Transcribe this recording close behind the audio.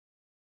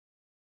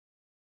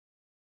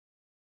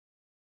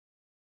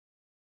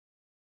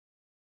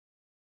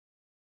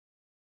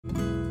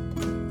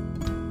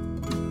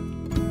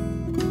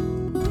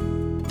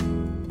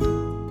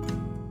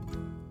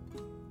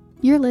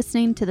You're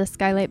listening to the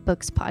Skylight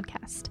Books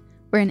podcast.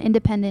 We're an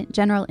independent,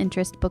 general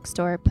interest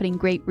bookstore putting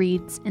great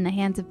reads in the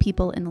hands of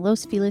people in the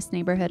Los Feliz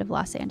neighborhood of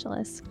Los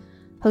Angeles.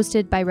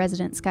 Hosted by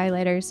resident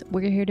Skylighters,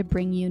 we're here to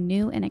bring you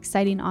new and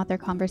exciting author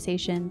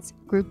conversations,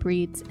 group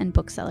reads, and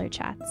bookseller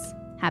chats.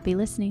 Happy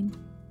listening.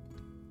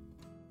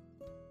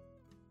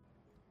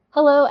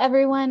 Hello,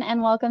 everyone,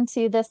 and welcome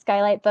to the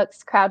Skylight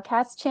Books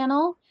Crowdcast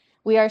channel.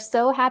 We are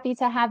so happy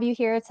to have you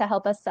here to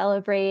help us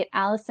celebrate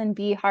Allison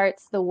B.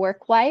 Hart's The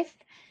Work Wife,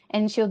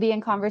 and she'll be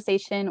in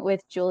conversation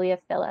with Julia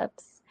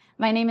Phillips.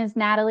 My name is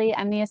Natalie.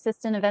 I'm the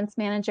Assistant Events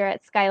Manager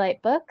at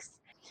Skylight Books.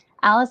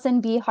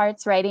 Allison B.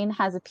 Hart's writing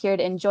has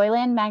appeared in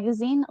Joyland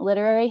Magazine,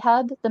 Literary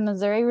Hub, The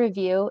Missouri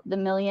Review, The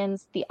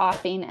Millions, The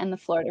Offing, and The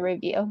Florida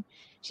Review.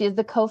 She is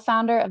the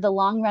co-founder of the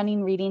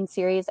long-running reading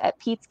series at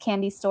Pete's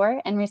Candy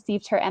Store and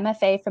received her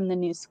MFA from the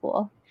New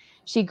School.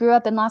 She grew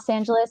up in Los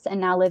Angeles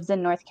and now lives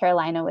in North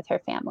Carolina with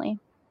her family.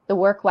 The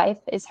Work Wife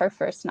is her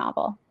first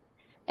novel.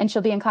 And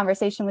she'll be in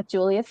conversation with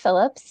Julia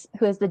Phillips,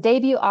 who is the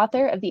debut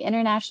author of the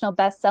international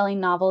best-selling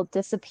novel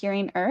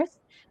Disappearing Earth,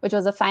 which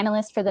was a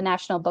finalist for the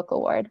National Book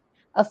Award.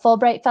 A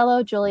Fulbright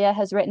Fellow, Julia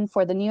has written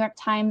for the New York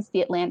Times,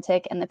 The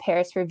Atlantic, and the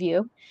Paris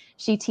Review.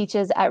 She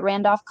teaches at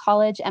Randolph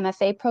College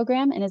MFA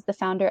program and is the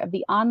founder of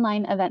the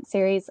online event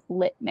series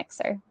Lit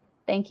Mixer.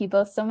 Thank you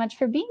both so much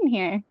for being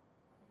here.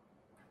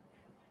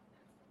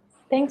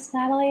 Thanks,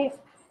 Natalie.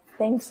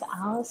 Thanks,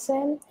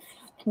 Allison.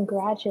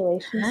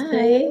 Congratulations.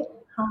 Hi.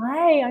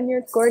 Hi, on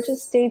your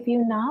gorgeous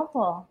debut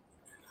novel.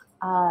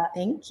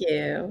 Thank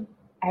you.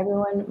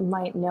 Everyone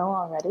might know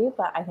already,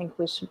 but I think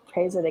we should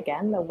praise it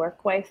again. The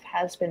Work Wife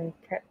has been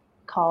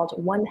called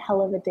one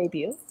hell of a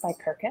debut by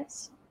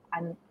Kirkus.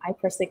 And I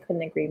personally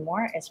couldn't agree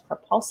more. It's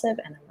propulsive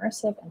and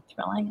immersive and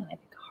thrilling and I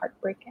think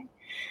heartbreaking.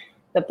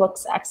 The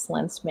book's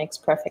excellence makes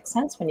perfect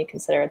sense when you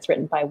consider it's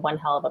written by one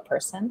hell of a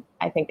person.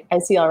 I think I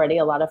see already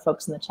a lot of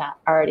folks in the chat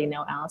already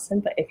know Allison,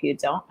 but if you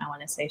don't, I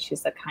want to say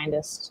she's the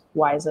kindest,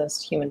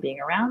 wisest human being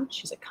around.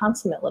 She's a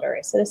consummate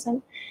literary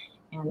citizen,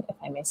 and if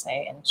I may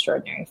say, an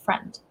extraordinary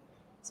friend.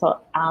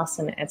 So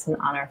Allison, it's an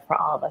honor for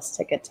all of us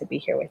to get to be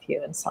here with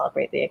you and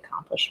celebrate the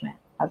accomplishment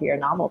of your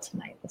novel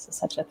tonight. This is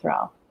such a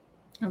thrill.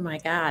 Oh my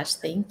gosh,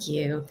 thank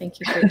you. Thank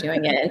you for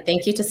doing it. And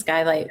thank you to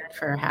Skylight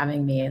for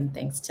having me. And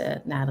thanks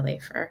to Natalie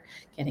for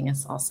getting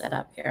us all set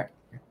up here.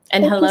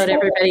 And hello to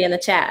everybody in the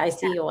chat. I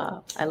see you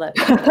all. I love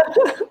you.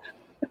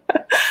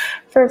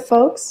 For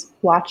folks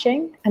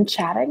watching and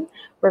chatting,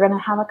 we're going to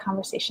have a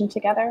conversation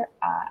together,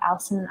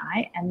 Allison and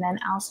I, and then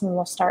Allison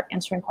will start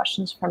answering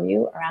questions from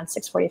you around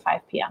 6:45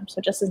 p.m.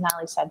 So just as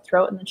Natalie said,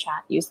 throw it in the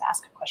chat, use the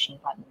ask a question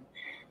button,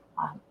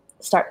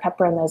 start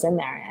peppering those in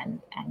there,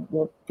 and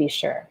we'll be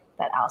sure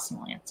that Allison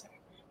will answer.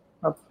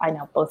 I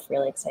know both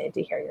really excited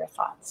to hear your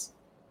thoughts.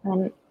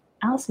 And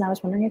Allison, I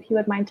was wondering if you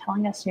would mind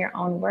telling us in your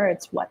own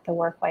words what The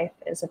Work Wife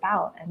is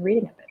about and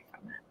reading a bit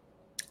from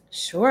it.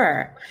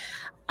 Sure.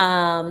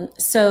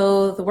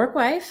 So The Work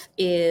Wife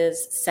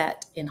is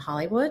set in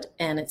Hollywood,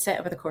 and it's set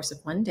over the course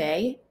of one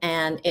day,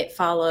 and it's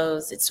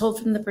told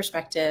from the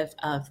perspective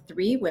of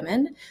three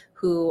women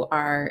who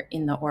are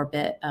in the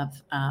orbit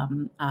of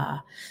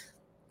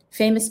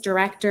famous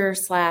director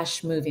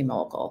 / movie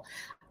mogul.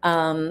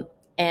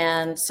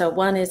 And so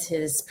one is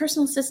his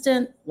personal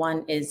assistant,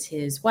 one is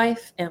his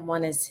wife, and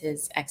one is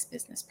his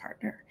ex-business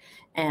partner.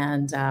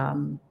 And,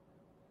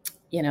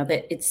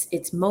 that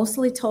it's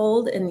mostly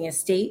told in the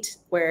estate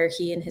where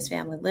he and his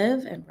family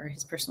live and where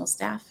his personal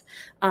staff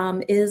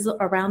is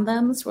around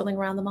them, swirling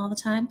around them all the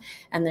time.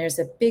 And there's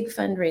a big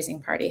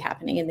fundraising party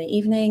happening in the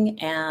evening.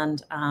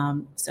 And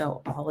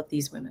so all of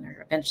these women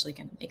are eventually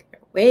going to make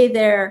their way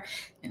there,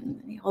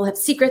 and they all have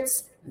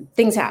secrets, and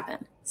things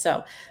happen.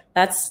 So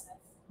that's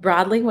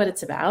broadly what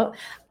it's about.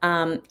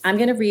 I'm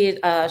going to read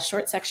a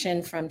short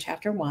section from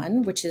chapter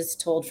 1, which is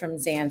told from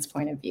Zan's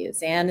point of view.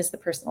 Zan is the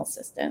personal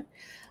assistant.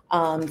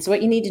 So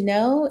what you need to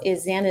know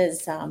is Zan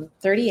is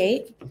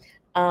 38.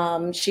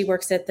 She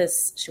works at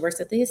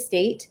the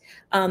estate.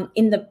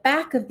 In the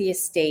back of the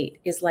estate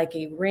is like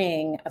a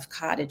ring of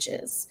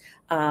cottages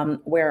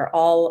where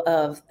all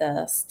of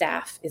the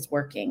staff is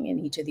working in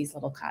each of these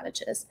little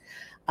cottages.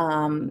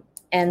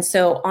 And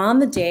so on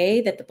the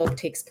day that the book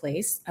takes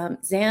place,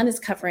 Zan is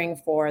covering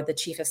for the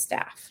chief of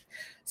staff.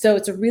 So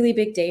it's a really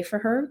big day for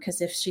her because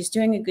if she's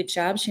doing a good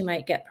job, she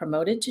might get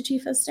promoted to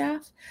chief of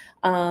staff.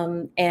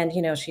 And,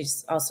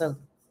 she's also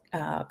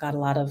got a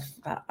lot of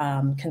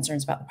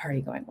concerns about the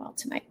party going well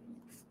tonight.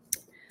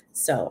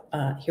 So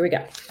here we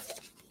go.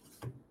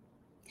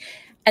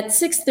 At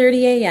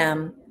 6:30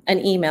 a.m.,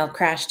 an email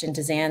crashed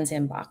into Zan's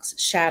inbox,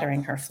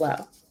 shattering her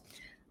flow.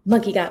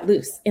 Monkey got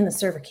loose in the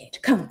server cage.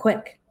 Come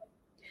quick.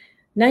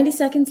 90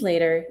 seconds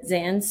later,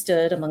 Zan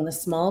stood among the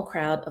small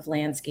crowd of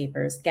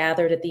landscapers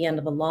gathered at the end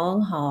of a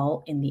long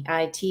hall in the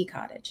IT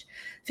cottage,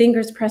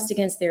 fingers pressed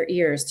against their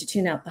ears to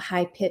tune out the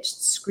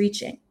high-pitched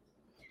screeching.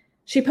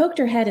 She poked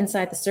her head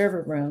inside the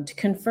server room to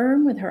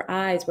confirm with her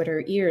eyes what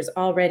her ears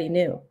already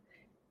knew.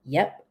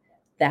 Yep,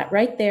 that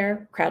right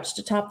there, crouched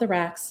atop the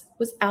racks,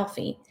 was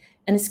Alfie,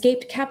 an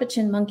escaped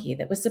capuchin monkey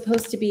that was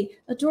supposed to be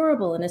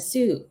adorable in a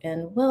suit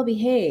and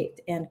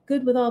well-behaved and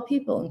good with all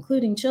people,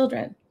 including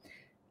children.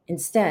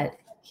 Instead,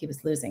 he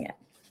was losing it.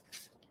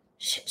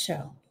 Shit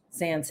show,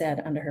 Zan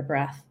said under her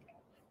breath.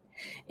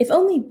 If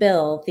only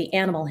Bill, the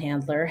animal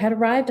handler, had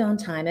arrived on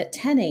time at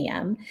 10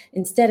 a.m.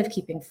 instead of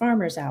keeping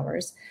farmer's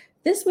hours,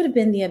 this would have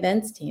been the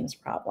events team's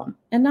problem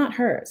and not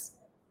hers.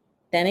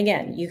 Then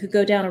again, you could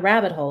go down a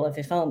rabbit hole of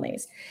if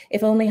onlys.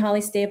 If only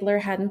Holly Stabler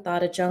hadn't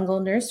thought a jungle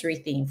nursery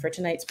theme for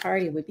tonight's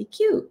party would be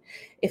cute.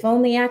 If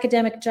only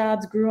academic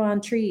jobs grew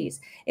on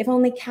trees. If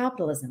only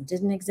capitalism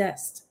didn't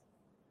exist.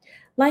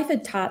 Life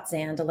had taught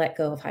Zan to let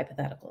go of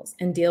hypotheticals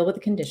and deal with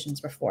the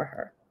conditions before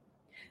her.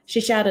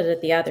 She shouted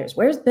at the others,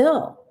 "Where's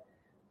Bill?"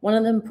 One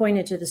of them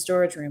pointed to the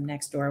storage room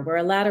next door, where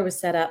a ladder was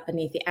set up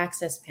beneath the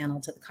access panel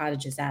to the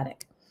cottage's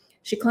attic.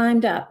 She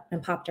climbed up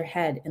and popped her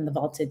head in the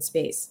vaulted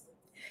space.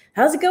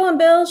 "How's it going,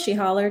 Bill?" she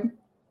hollered.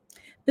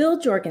 Bill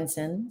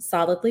Jorgensen,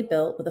 solidly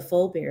built with a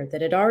full beard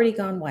that had already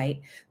gone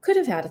white, could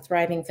have had a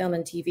thriving film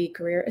and TV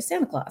career as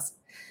Santa Claus.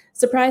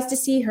 Surprised to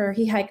see her,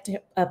 he hiked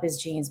up his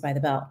jeans by the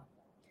belt.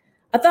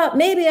 "I thought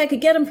maybe I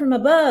could get him from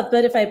above,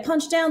 but if I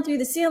punch down through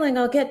the ceiling,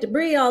 I'll get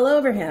debris all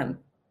over him."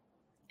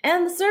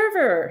 "And the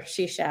server,"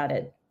 she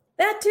shouted.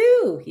 "That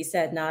too," he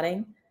said,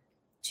 nodding.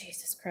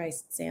 Jesus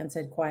Christ, Zan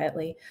said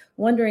quietly,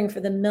 wondering for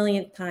the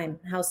millionth time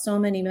how so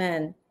many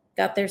men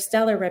got their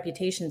stellar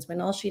reputations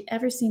when all she'd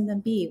ever seen them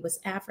be was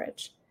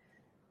average.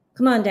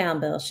 "Come on down,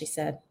 Bill," she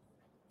said.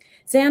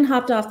 Zan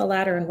hopped off the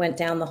ladder and went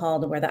down the hall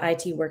to where the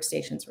IT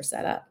workstations were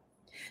set up.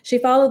 She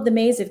followed the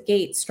maze of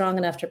gates strong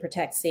enough to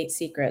protect state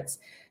secrets,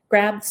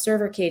 grabbed the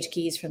server cage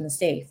keys from the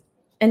safe,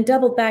 and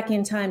doubled back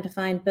in time to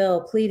find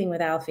Bill pleading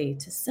with Alfie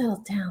to settle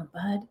down,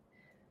 bud.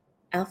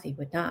 Alfie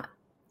would not.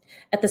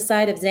 At the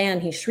sight of Zan,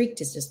 he shrieked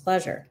his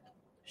displeasure.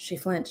 She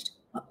flinched.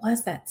 What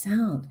was that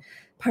sound?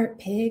 Part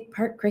pig,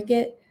 part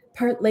cricket,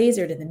 part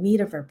laser to the meat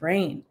of her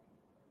brain.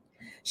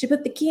 She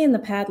put the key in the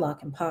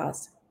padlock and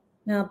paused.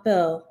 "Now,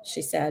 Bill,"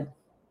 she said,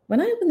 "when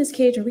I open this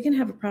cage, are we going to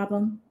have a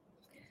problem?"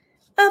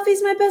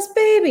 "Alfie's my best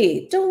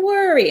baby. Don't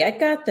worry, I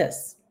got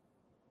this."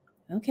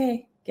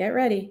 "Okay, get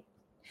ready."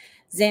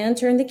 Zan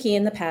turned the key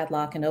in the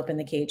padlock and opened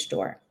the cage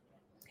door.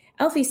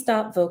 Alfie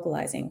stopped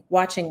vocalizing,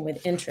 watching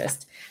with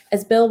interest,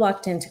 as Bill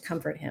walked in to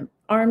comfort him,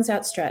 arms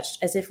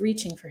outstretched as if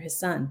reaching for his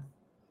son.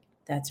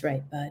 "That's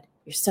right, bud.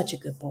 You're such a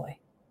good boy."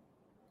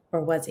 Or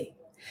was he?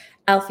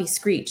 Alfie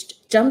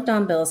screeched, jumped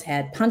on Bill's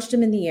head, punched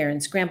him in the ear,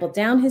 and scrambled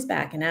down his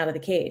back and out of the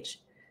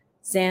cage.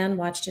 Zan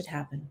watched it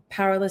happen,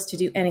 powerless to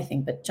do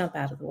anything but jump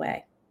out of the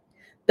way.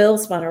 Bill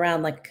spun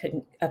around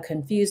like a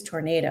confused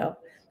tornado.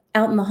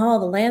 Out in the hall,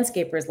 the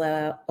landscapers let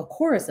out a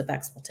chorus of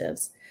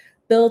expletives.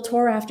 Bill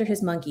tore after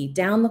his monkey,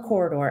 down the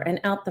corridor and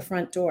out the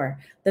front door,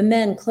 the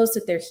men close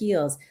at their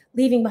heels,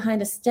 leaving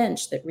behind a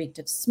stench that reeked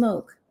of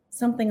smoke,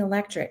 something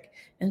electric,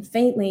 and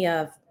faintly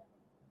of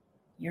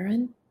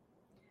urine.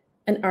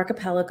 An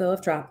archipelago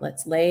of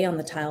droplets lay on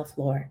the tile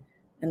floor,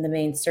 and the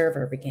main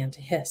server began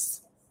to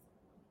hiss.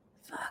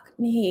 "Fuck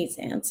me,"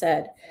 Zan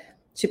said.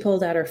 She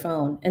pulled out her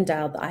phone and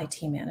dialed the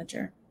IT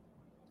manager.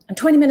 "I'm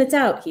 20 minutes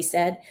out," he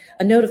said,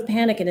 a note of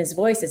panic in his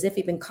voice as if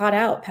he'd been caught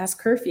out past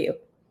curfew.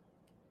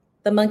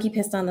 The monkey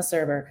pissed on the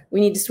server.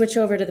 "We need to switch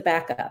over to the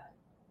backup."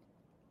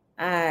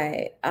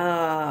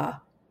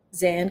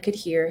 Zan could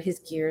hear his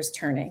gears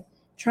turning,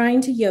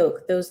 trying to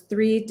yoke those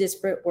three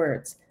disparate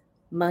words,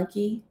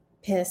 monkey,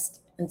 pissed,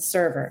 and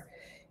server,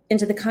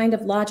 into the kind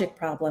of logic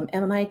problem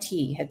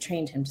MIT had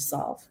trained him to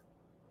solve.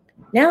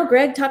 "Now,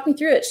 Greg, talk me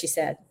through it," she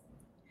said.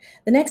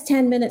 The next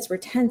 10 minutes were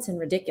tense and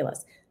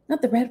ridiculous.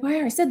 Not the red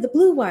wire, I said the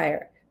blue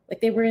wire,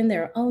 like they were in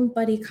their own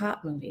buddy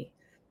cop movie.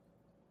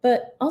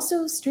 But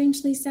also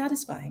strangely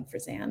satisfying for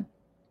Zan.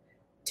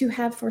 To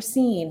have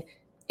foreseen,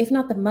 if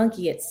not the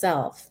monkey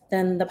itself,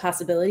 then the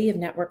possibility of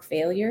network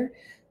failure,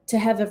 to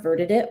have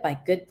averted it by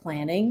good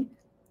planning,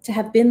 to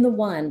have been the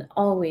one,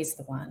 always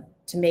the one,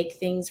 to make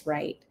things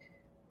right.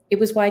 It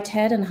was why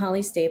Ted and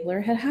Holly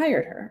Stabler had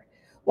hired her,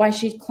 why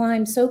she'd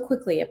climbed so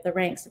quickly up the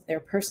ranks of their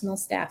personal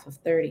staff of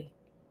 30.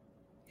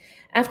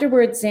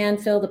 Afterwards, Zan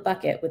filled a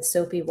bucket with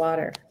soapy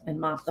water and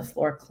mopped the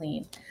floor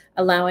clean,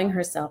 allowing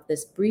herself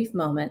this brief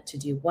moment to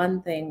do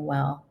one thing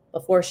well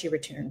before she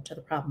returned to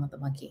the problem of the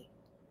monkey.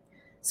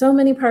 So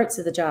many parts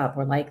of the job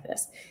were like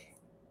this,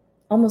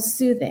 almost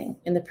soothing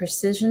in the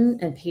precision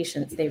and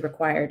patience they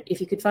required if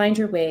you could find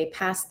your way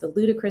past the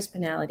ludicrous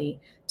banality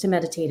to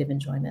meditative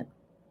enjoyment.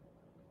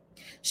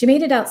 She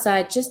made it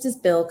outside just as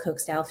Bill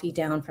coaxed Alfie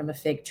down from a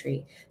fig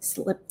tree,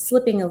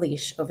 slipping a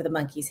leash over the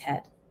monkey's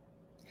head.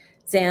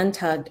 Zan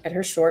tugged at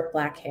her short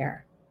black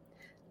hair.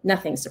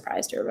 Nothing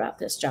surprised her about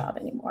this job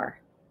anymore.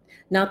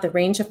 Not the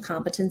range of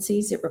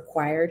competencies it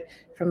required,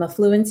 from a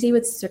fluency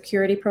with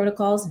security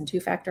protocols and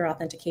two-factor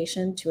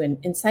authentication to an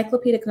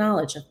encyclopedic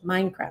knowledge of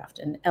Minecraft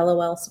and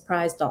LOL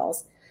surprise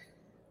dolls,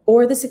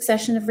 or the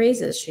succession of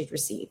raises she'd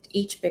received,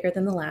 each bigger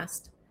than the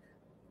last,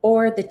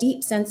 or the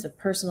deep sense of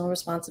personal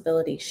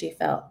responsibility she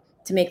felt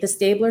to make the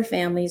Stabler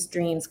family's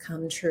dreams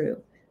come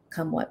true,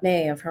 come what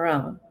may of her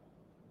own.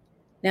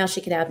 Now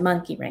she could add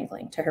monkey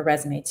wrangling to her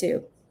resume,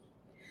 too.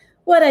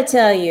 What'd I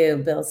tell you?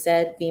 Bill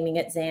said, beaming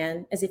at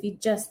Zan as if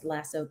he'd just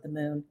lassoed the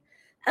moon.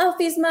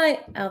 Alfie's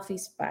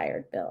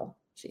fired, Bill,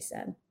 she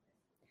said.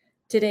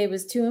 Today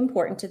was too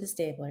important to the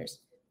Stablers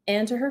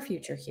and to her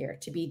future here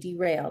to be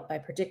derailed by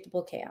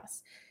predictable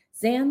chaos.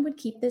 Zan would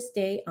keep this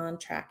day on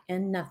track,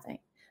 and nothing,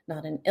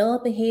 not an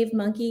ill-behaved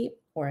monkey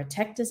or a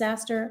tech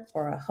disaster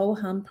or a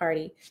ho-hum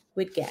party,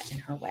 would get in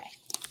her way.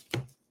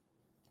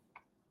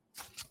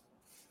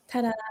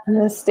 Ta-da!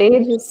 The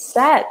stage is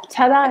set.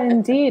 Ta-da,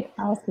 indeed.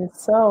 Allison,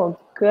 so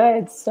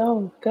good,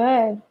 so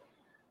good.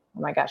 Oh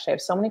my gosh, I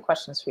have so many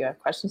questions for you. I have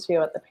questions for you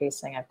about the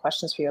pacing. I have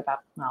questions for you about,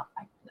 well,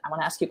 I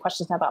want to ask you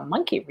questions now about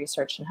monkey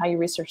research and how you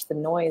research the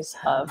noise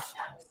of,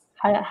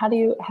 how do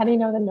you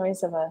know the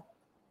noise of a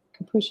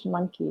Capuchin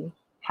monkey,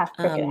 half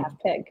cricket, half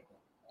pig?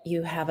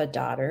 You have a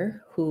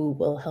daughter who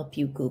will help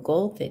you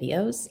Google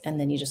videos, and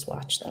then you just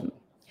watch them.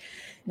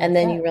 And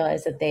then you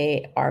realize that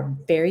they are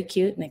very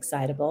cute and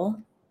excitable,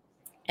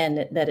 and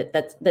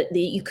that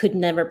you could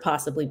never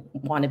possibly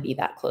want to be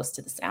that close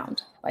to the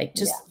sound. Like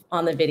just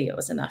on the video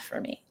is enough for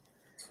me.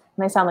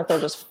 And they sound like they're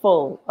just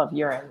full of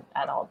urine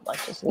at all,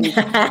 like just.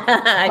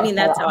 I mean,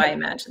 that's how I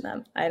imagine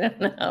them. I don't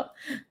know.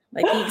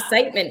 Like the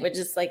excitement would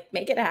just like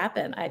make it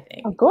happen, I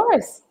think. Of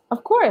course.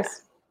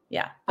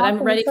 Yeah, but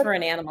I'm ready for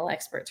an animal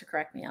expert to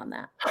correct me on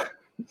that.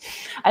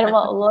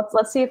 Well,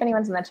 let's see if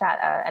anyone's in the chat.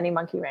 Any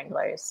monkey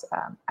wranglers?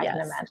 I can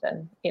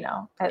imagine.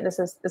 This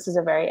is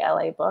a very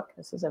LA book.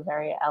 This is a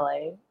very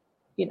LA,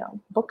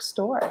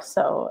 bookstore.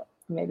 So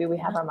maybe we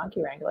have our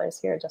monkey wranglers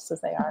here, just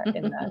as they are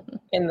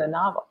in the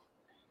novel.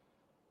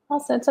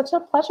 Also, it's such a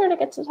pleasure to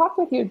get to talk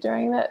with you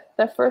during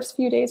the first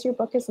few days your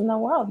book is in the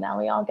world. Now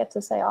we all get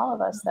to say, all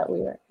of us, that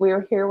we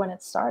were here when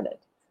it started.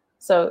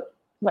 So,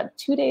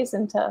 2 days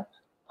into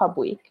Pub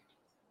Week,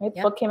 right?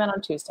 The book came out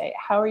on Tuesday.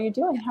 How are you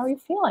doing? How are you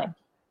feeling?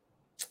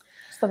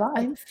 What's the vibe?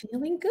 I'm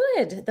feeling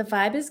good. The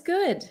vibe is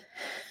good.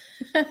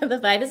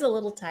 The vibe is a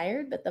little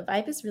tired, but the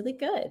vibe is really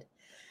good.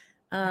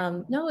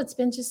 No, it's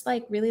been just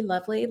like really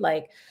lovely.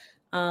 Like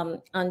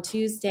on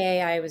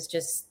Tuesday, I was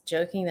just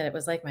joking that it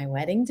was like my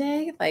wedding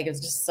day. Like it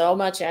was just so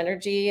much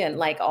energy and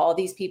like all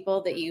these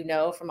people that you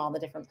know from all the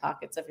different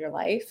pockets of your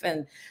life.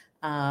 And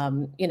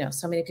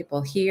so many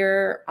people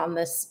here on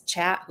this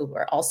chat who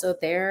were also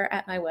there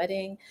at my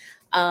wedding.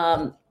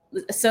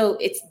 So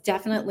it's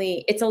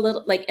a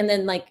little like, and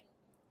then like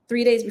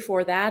 3 days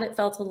before that, it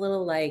felt a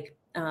little like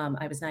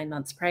I was 9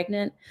 months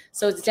pregnant.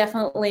 So it's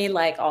definitely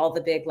like all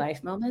the big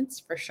life moments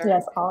for sure.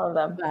 Yes, all of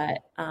them.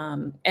 But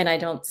and I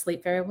don't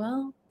sleep very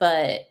well,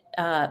 but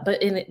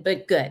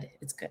good.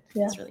 It's good.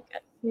 Yeah. It's really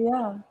good.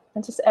 Yeah.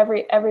 And just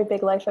every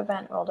big life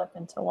event rolled up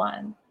into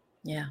one.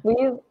 Yeah.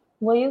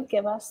 Will you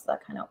give us the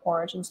kind of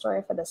origin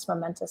story for this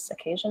momentous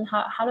occasion?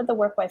 How did The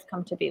Work Wife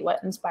come to be?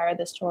 What inspired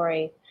the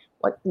story?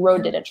 What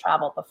road did it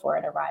travel before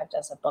it arrived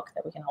as a book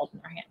that we can hold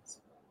in our hands?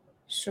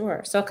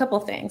 Sure. So a couple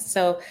of things.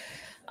 So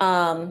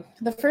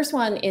the first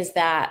one is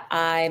that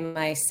I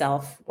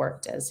myself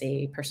worked as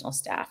a personal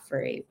staff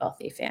for a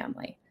wealthy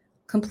family.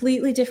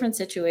 Completely different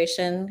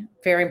situation.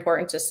 Very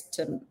important just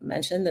to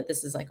mention that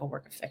this is like a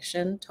work of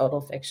fiction, total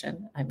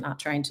fiction. I'm not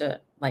trying to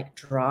like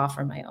draw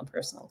from my own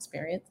personal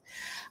experience.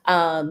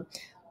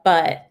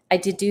 But I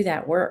did do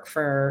that work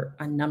for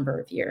a number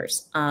of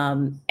years.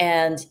 And,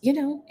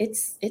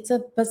 it's a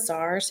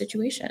bizarre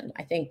situation.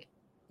 I think,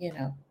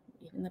 even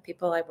the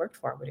people I worked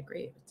for would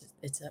agree.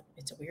 It's a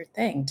weird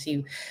thing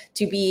to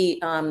be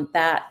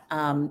that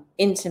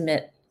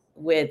intimate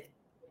with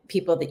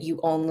people that you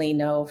only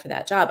know for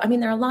that job. I mean,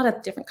 there are a lot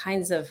of different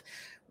kinds of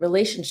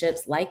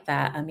relationships like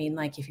that. I mean,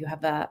 like if you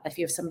have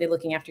somebody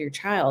looking after your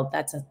child,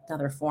 that's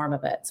another form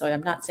of it. So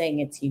I'm not saying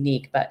it's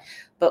unique, but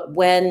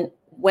when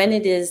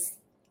it is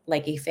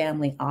like a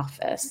family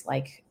office,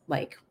 like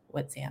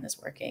what Zan is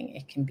working,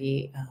 it can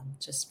be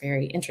just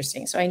very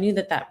interesting. So I knew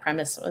that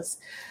premise was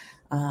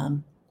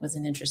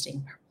an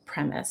interesting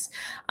premise.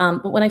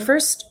 But when I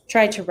first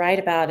tried to write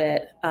about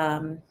it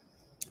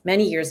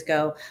many years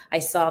ago, I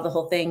saw the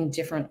whole thing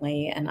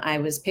differently. And I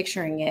was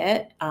picturing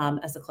it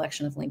as a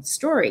collection of linked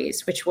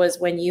stories, which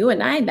was when you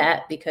and I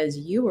met because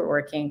you were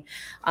working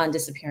on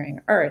Disappearing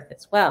Earth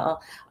as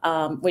well,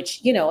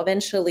 which,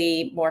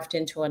 eventually morphed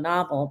into a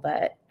novel,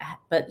 but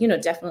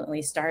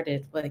definitely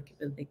started with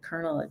the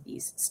kernel of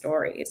these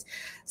stories.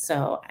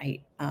 So I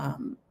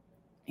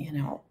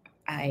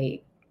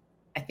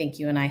think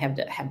you and I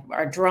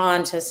are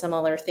drawn to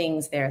similar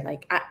things there.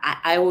 Like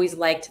I always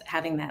liked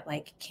having that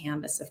like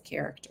canvas of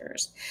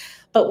characters,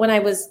 but when I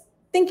was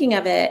thinking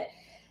of it,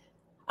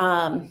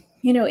 in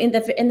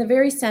the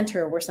very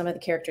center were some of the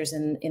characters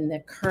in the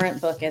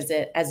current book as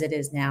it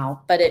is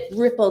now, but it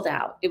rippled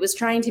out. It was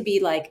trying to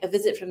be like A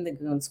Visit from the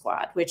Goon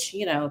Squad, which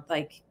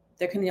like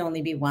there can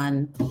only be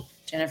one.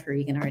 Jennifer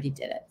Egan already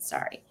did it.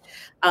 Sorry.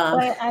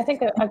 I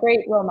think a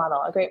great role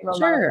model, model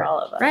for all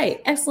of us. Right.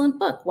 Excellent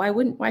book.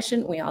 Why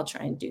shouldn't we all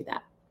try and do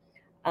that?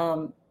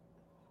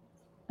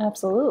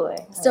 Absolutely.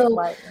 So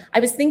I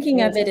was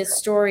thinking of it as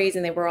stories,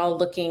 and they were all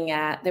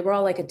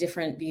like a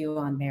different view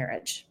on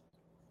marriage,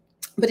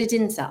 but it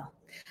didn't sell.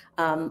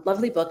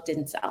 Lovely book,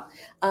 didn't sell.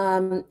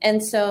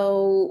 And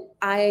so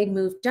I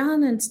moved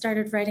on and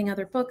started writing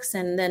other books,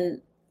 and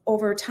then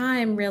over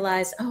time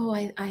realized,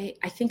 I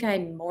think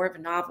I'm more of a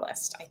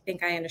novelist. I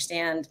think I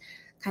understand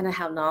kind of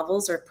how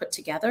novels are put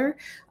together.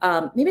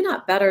 Maybe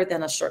not better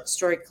than a short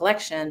story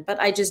collection, but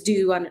I just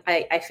do.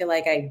 I feel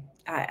like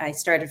I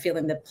started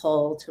feeling the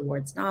pull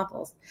towards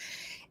novels.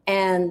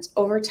 And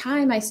over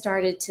time, I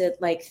started to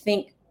like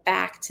think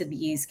back to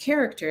these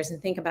characters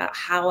and think about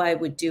how I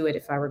would do it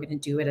if I were going to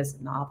do it as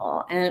a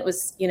novel. And it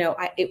was,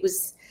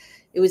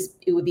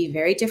 it would be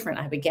very different.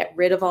 I would get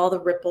rid of all the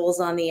ripples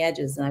on the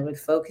edges, and I would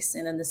focus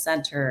in the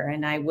center,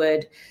 and I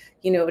would,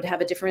 it would have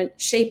a different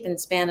shape and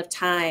span of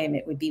time.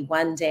 It would be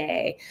one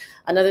day.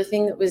 Another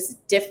thing that was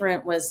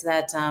different was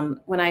that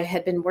when I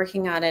had been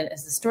working on it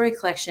as a story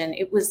collection,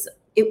 it was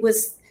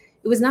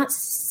not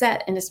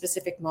set in a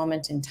specific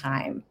moment in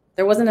time.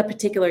 There wasn't a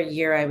particular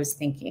year I was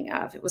thinking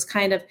of. It was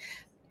kind of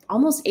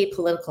almost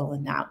apolitical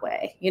in that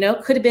way.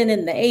 Could have been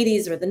in the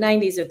 80s or the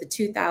 90s or the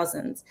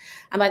 2000s.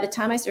 And by the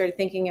time I started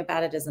thinking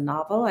about it as a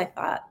novel, I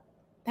thought,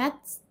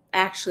 that's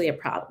actually a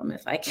problem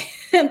if I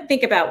can't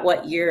think about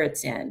what year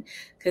it's in,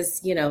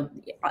 because,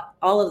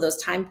 all of those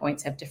time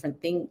points have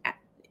different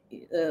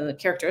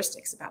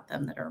characteristics about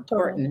them that are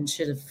important and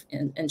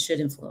should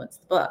influence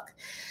the book.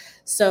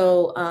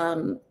 So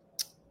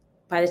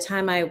by the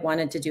time I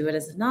wanted to do it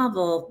as a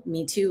novel,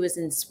 Me Too was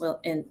in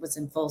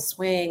full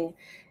swing.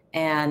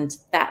 And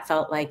that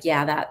felt like,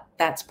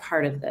 that's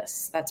part of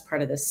this. That's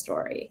part of this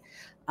story.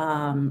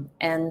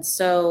 And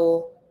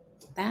so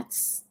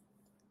that's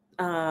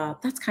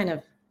kind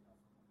of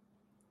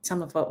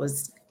some of what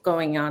was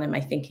going on in my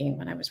thinking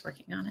when I was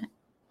working on it.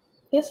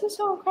 This is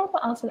so incredible,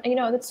 Allison.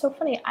 That's so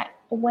funny.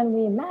 When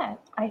we met,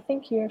 I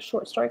think your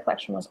short story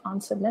collection was on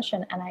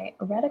submission, and I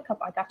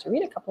got to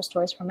read a couple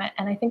stories from it,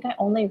 and I think I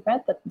only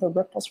read the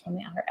ripples from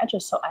the outer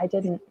edges. So I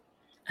didn't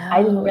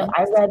realize.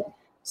 I read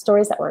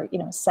stories that were,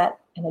 set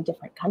in a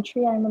different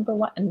country. I remember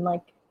one, and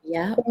I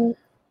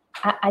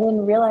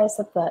didn't realize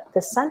that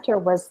the center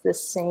was the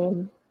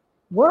same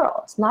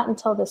world. Not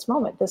until this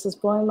moment. This is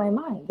blowing my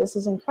mind. This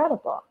is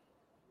incredible.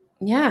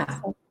 Yeah.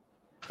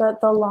 So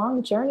the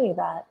long journey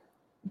that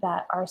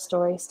our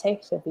stories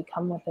take to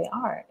become what they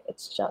are,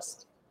 it's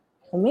just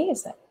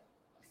amazing.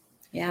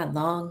 Yeah,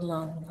 long,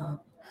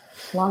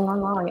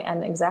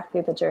 and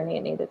exactly the journey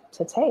it needed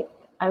to take.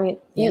 I mean,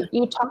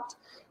 you talked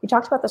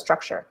about the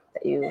structure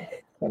that you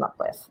came up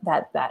with,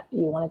 that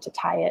you wanted to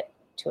tie it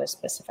to a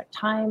specific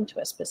time, to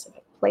a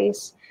specific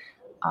place,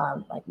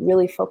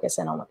 really focus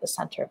in on what the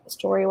center of the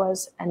story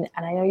was. And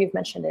I know you've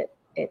mentioned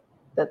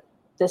that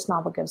this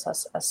novel gives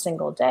us a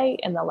single day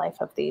in the life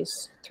of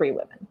these three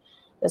women,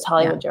 this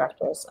Hollywood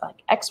director's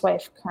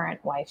ex-wife,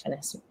 current wife, and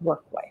his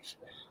work wife.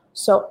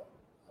 So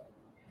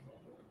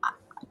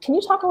can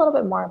you talk a little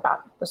bit more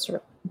about the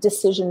sort of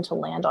decision to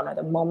land on, or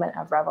the moment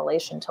of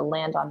revelation to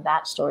land on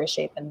that story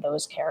shape and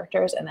those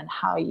characters, and then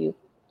how you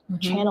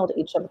channeled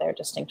each of their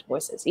distinct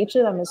voices? Each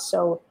of them is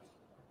so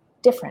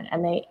different,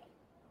 and they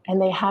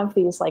have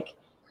these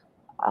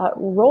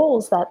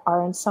roles that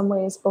are in some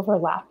ways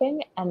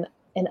overlapping, and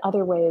in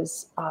other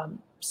ways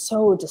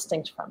so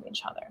distinct from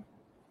each other.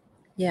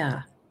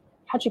 Yeah.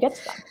 How'd you get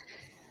to them?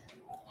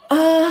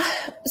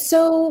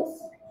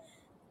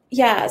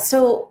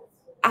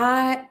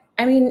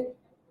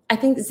 I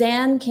think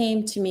Zan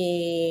came to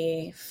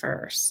me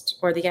first,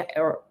 I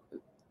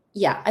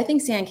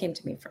think Zan came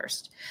to me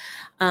first.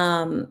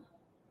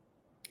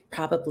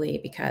 Probably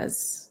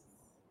because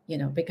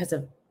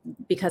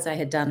I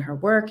had done her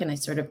work, and I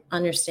sort of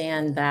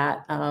understand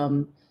that,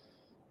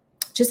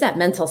 just that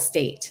mental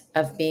state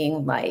of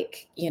being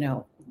right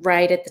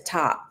at the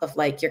top of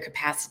your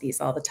capacities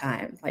all the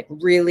time,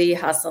 really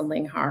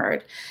hustling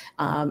hard,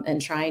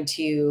 and trying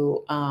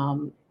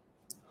to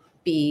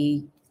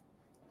be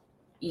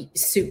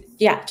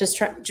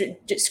just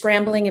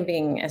scrambling and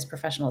being as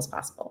professional as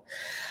possible.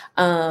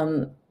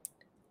 And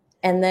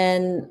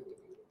then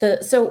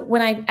so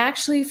when I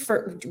actually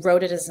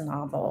wrote it as a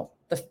novel,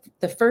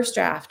 the first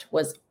draft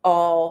was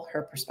all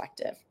her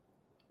perspective.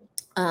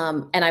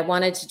 And I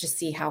wanted to just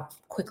see how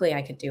quickly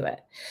I could do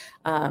it.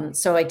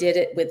 So I did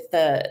it with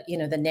the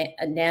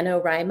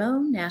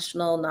NaNoWriMo,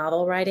 National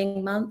Novel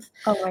Writing Month.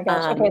 Oh my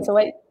gosh. Okay. So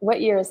what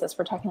year is this?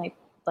 We're talking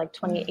like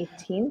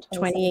 2018?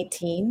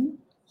 2018.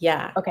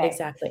 Yeah, okay.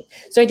 Exactly.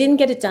 So I didn't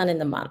get it done in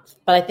the month,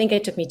 but I think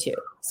it took me 2.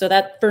 So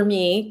that for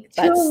me,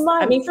 2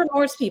 months. For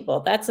most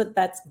people, that's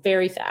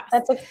very fast.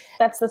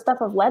 That's the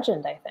stuff of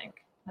legend, I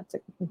think. That's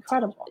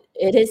incredible.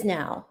 It is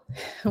now.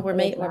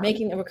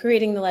 We're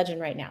creating the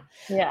legend right now.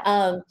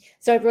 Yeah.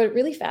 So I wrote it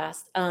really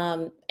fast,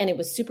 and it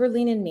was super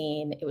lean and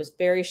mean. It was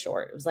very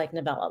short. It was like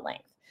novella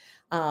length,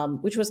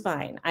 which was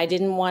fine. I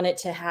didn't want it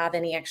to have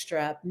any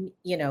extra,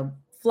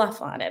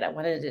 fluff on it. I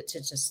wanted it to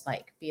just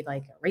be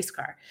like a race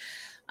car.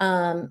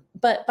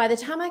 But by the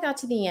time I got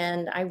to the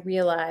end, I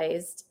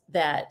realized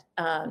that,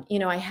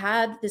 I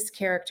had this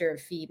character of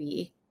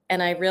Phoebe,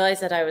 and I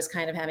realized that I was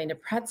kind of having to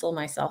pretzel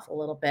myself a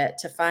little bit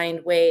to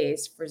find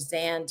ways for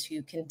Zan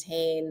to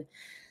contain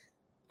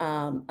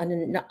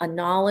a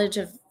knowledge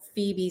of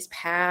Phoebe's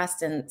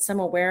past and some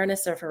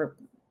awareness of her,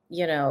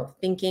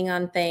 thinking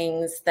on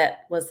things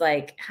that was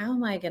like, how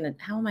am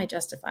I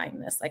justifying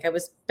this? Like I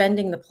was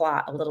bending the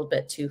plot a little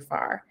bit too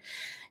far.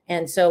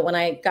 And so when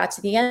I got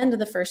to the end of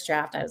the first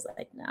draft, I was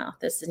like, no,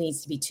 this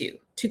needs to be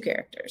two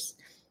characters.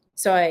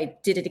 So I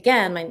did it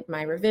again.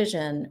 My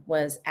revision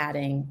was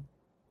adding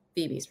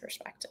Phoebe's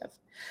perspective.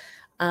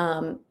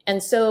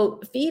 And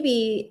so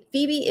Phoebe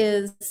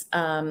is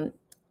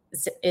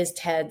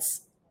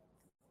Ted's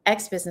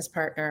ex-business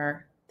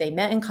partner. They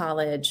met in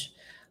college,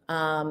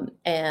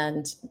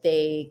 and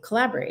they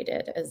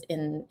collaborated as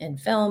in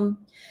film,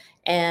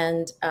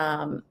 and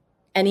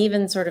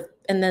even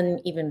and then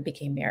even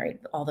became married.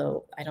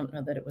 Although I don't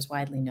know that it was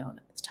widely known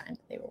at this time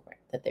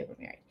that they were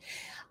married.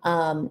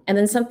 And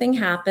then something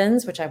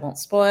happens, which I won't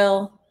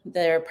spoil.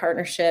 Their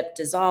partnership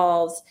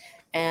dissolves,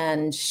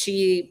 and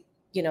she,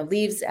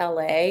 leaves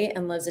LA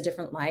and lives a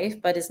different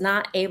life, but is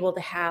not able to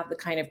have the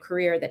kind of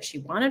career that she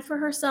wanted for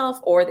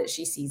herself or that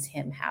she sees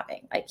him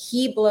having. Like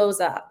he blows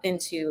up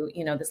into,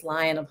 this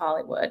lion of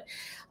Hollywood.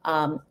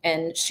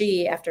 And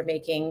she, after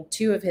making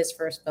 2 of his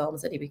first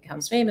films that he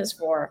becomes famous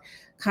for,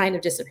 kind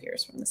of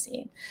disappears from the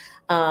scene.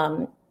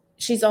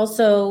 She's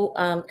also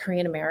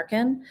Korean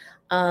American.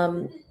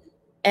 And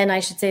I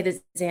should say that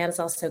Zan is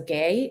also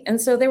gay. And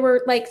so there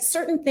were like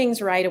certain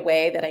things right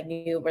away that I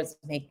knew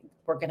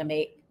were going to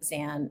make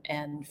Zan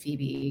and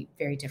Phoebe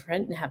very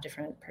different and have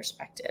different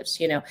perspectives.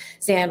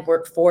 Zan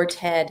worked for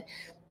Ted.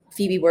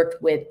 Phoebe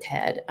worked with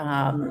Ted.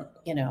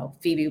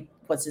 Phoebe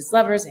was his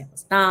lover. Zan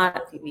was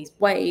not. Phoebe's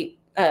white.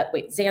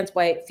 Zan's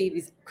white.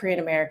 Phoebe's Korean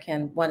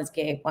American. One is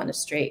gay. One is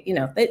straight.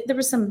 There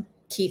were some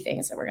key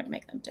things that were going to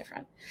make them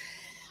different.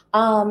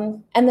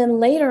 And then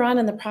later on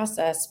in the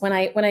process, when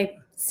I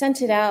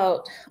sent it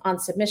out on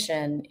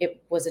submission,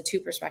 it was a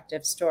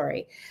 2-perspective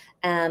story.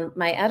 And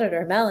my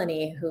editor,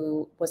 Melanie,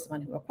 who was the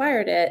one who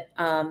acquired it,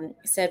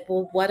 said,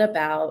 well, what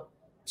about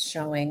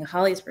showing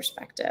Holly's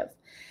perspective?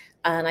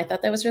 And I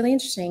thought that was really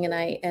interesting.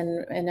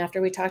 And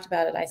after we talked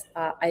about it,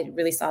 I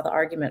really saw the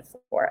argument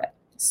for it.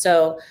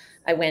 So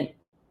I went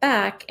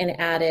back and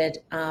added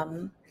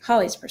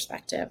Holly's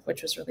perspective,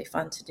 which was really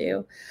fun to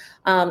do.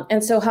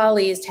 And so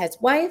Holly is Ted's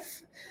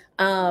wife.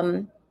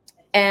 And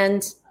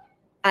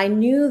I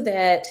knew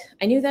that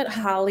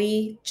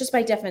Holly, just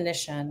by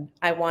definition,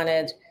 I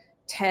wanted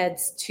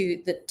Ted's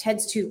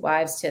 2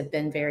 wives to have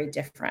been very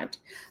different.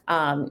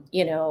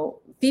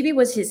 Phoebe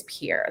was his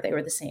peer. They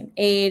were the same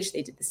age.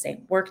 They did the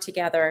same work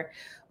together.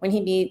 When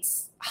he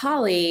meets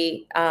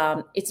Holly,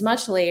 it's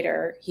much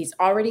later. He's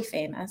already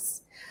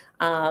famous.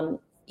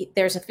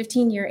 There's a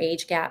 15-year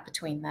age gap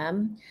between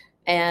them.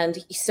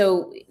 And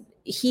so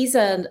he's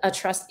a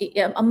trustee.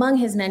 Among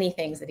his many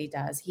things that he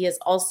does, he is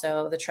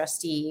also the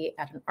trustee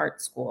at an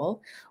art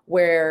school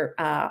where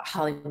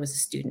Holly was a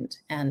student.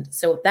 And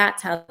so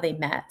that's how they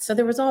met. So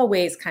there was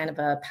always kind of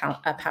a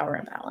power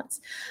imbalance.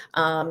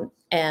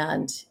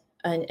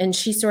 And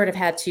she sort of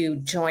had to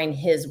join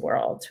his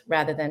world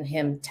rather than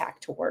him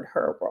tack toward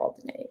her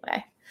world in any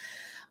way.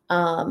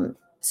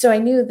 So I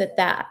knew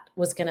that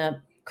was going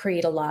to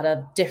create a lot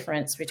of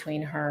difference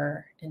between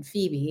her and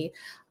Phoebe.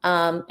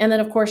 And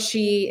then, of course,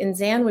 she and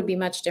Zan would be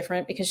much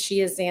different because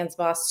she is Zan's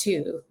boss,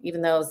 too,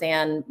 even though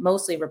Zan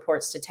mostly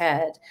reports to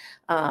Ted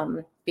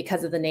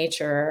because of the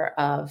nature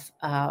of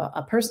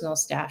a personal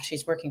staff.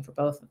 She's working for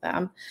both of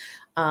them.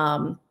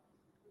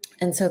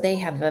 And so they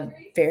have a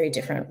very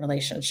different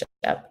relationship.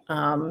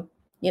 Zan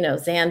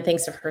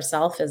thinks of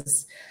herself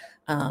as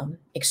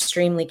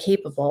extremely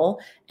capable,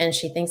 and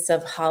she thinks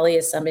of Holly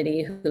as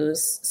somebody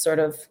who's sort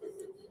of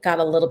got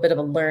a little bit of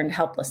a learned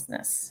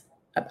helplessness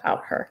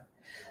about her.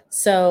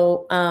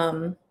 So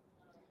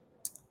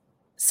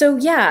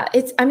yeah,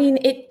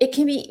 it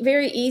can be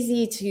very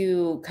easy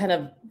to kind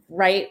of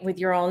write with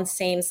your own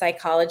same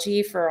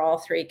psychology for all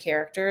 3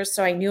 characters.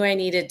 So I knew I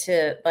needed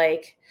to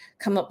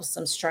come up with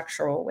some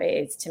structural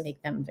ways to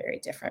make them very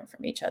different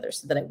from each other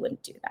so that I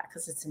wouldn't do that,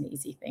 because it's an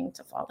easy thing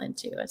to fall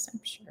into, as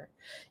I'm sure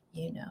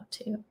you know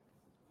too.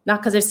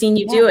 Not because I've seen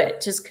you do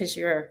it, just because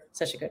you're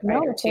such a good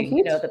writer too.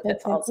 You know the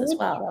pitfalls as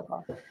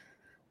well.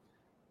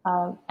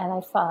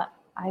 And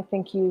I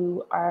think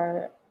you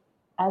are,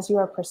 as you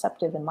are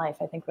perceptive in life,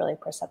 I think really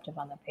perceptive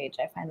on the page.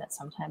 I find that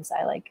sometimes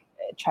I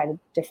try to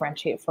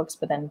differentiate folks,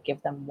 but then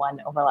give them one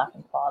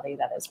overlapping quality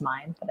that is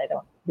mine, but I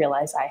don't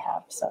realize I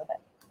have.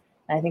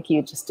 And I think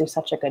you just do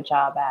such a good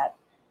job at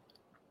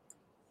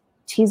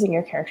teasing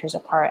your characters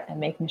apart and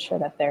making sure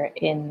that they're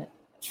in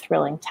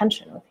thrilling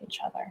tension with each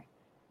other.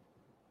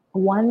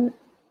 One,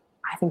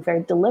 I think,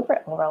 very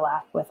deliberate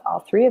overlap with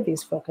all 3 of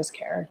these focus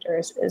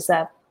characters is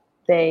that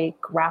they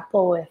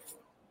grapple with,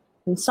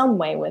 in some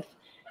way, with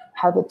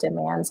how the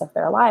demands of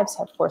their lives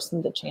have forced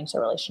them to change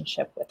their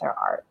relationship with their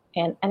art.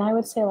 And I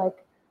would say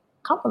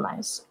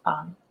compromise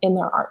in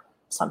their art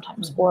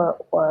sometimes,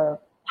 or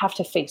have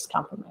to face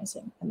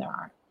compromising in their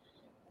art.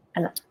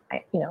 And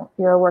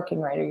you're a working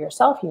writer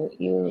yourself.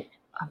 You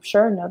I'm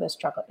sure know this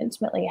struggle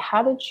intimately.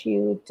 How did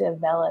you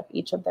develop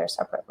each of their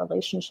separate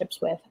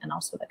relationships with, and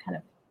also the kind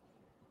of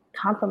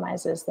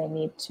compromises they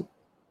need to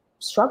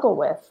struggle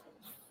with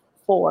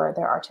for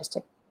their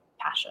artistic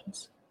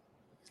passions?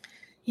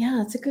 Yeah,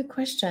 that's a good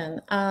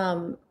question.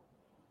 I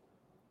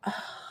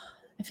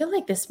feel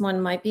like this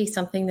one might be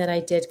something that I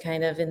did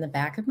kind of in the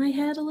back of my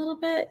head a little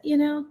bit,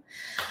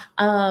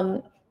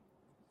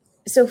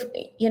 So,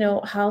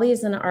 Holly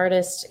is an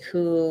artist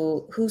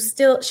who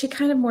still, she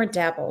kind of more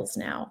dabbles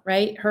now,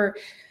 right? Her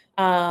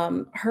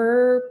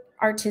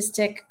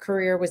artistic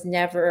career was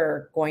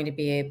never going to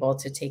be able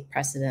to take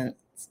precedence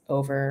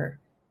over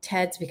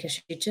Ted's because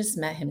she just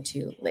met him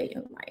too late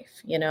in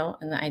life,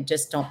 and I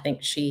just don't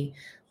think she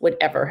would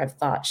ever have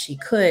thought she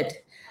could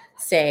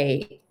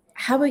say,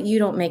 how about you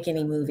don't make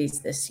any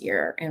movies this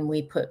year and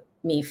we put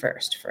me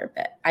first for a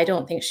bit. I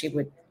don't think she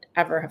would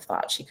ever have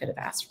thought she could have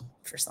asked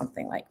for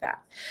something like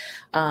that.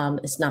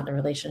 It's not the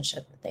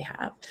relationship that they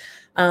have.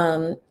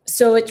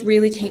 So it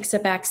really takes a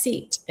back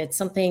seat. It's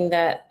something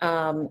that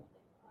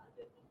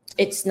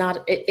it's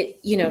not,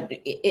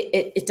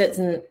 it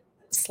doesn't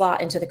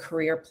slot into the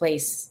career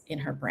place in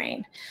her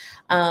brain.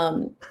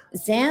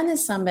 Zan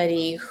is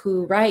somebody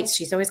who writes.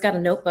 She's always got a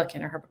notebook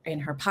in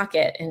her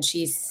pocket, and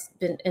she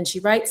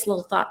writes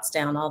little thoughts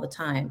down all the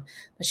time,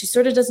 but she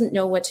sort of doesn't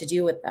know what to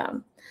do with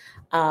them.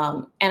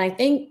 And I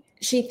think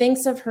she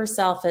thinks of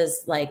herself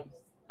as like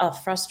a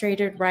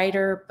frustrated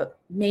writer, but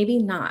maybe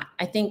not.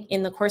 I think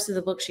in the course of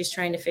the book, she's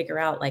trying to figure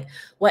out, like,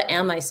 what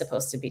am I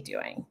supposed to be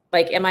doing?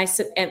 Like,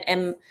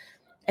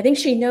 I think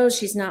she knows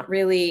she's not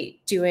really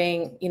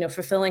doing,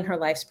 fulfilling her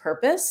life's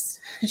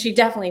purpose. She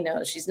definitely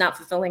knows she's not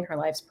fulfilling her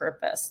life's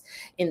purpose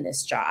in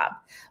this job,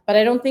 but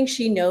I don't think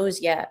she knows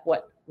yet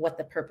what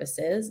the purpose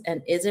is,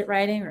 and is it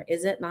writing or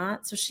is it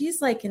not? So she's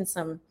like I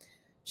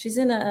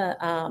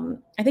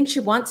think she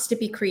wants to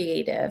be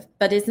creative,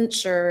 but isn't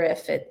sure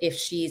if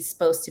she's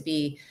supposed to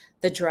be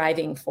the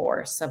driving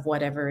force of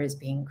whatever is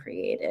being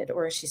created,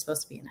 or is she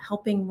supposed to be in a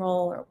helping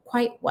role, or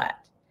quite what.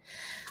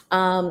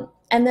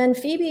 And then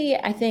Phoebe,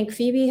 I think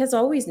Phoebe has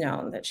always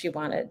known that she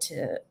wanted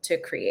to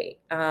create.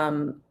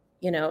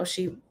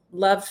 She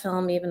loved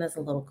film even as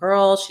a little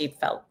girl. She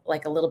felt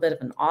like a little bit of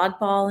an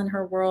oddball in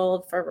her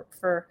world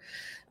for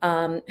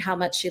how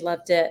much she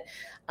loved it.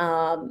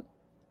 And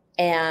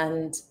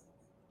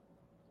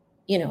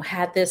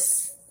had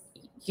this,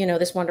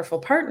 this wonderful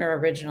partner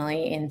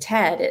originally in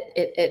Ted.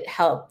 It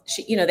helped.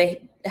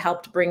 They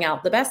helped bring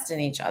out the best in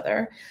each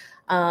other.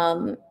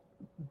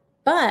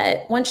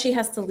 But once she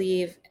has to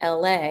leave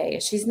LA,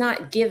 she's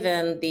not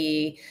given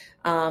the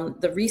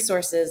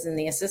resources and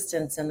the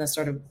assistance and the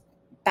sort of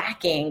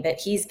backing that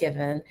he's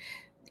given.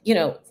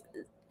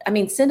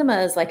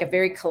 Cinema is like a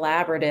very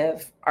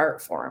collaborative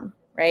art form,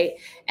 right?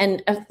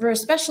 And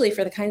especially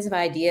for the kinds of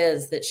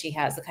ideas that she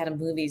has, the kind of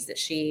movies that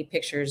she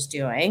pictures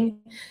doing,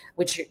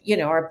 which,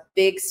 are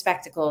big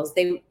spectacles.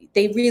 They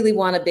really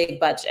want a big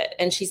budget,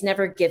 and she's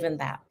never given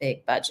that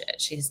big budget.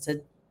 She has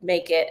to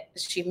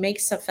she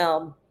makes a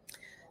film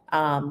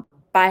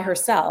by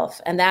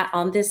herself, and that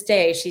on this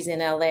day she's in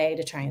LA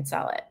to try and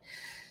sell it.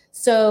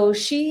 So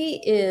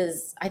she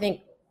is, I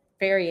think,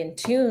 very in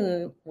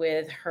tune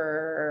with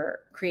her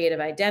creative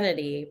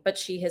identity, but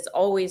she has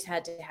always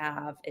had to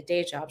have a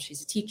day job.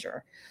 She's a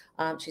teacher.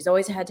 She's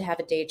always had to have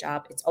a day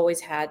job. It's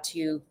always had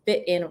to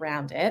fit in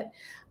around it.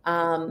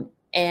 I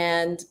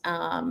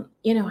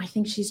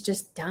think she's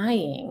just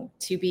dying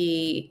to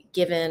be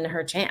given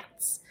her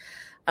chance.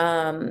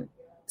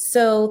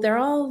 So they're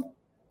all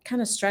kind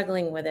of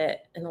struggling with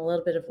it in a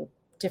little bit of a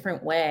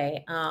different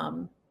way.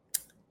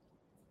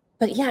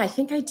 But yeah, I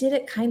think I did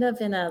it kind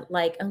of in a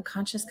like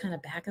unconscious kind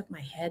of back of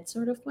my head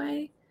sort of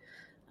way.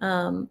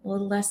 A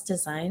little less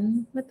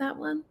design with that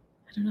one.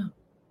 I don't know.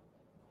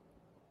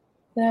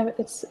 Yeah,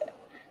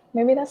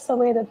 maybe that's the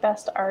way the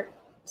best art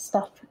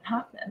stuff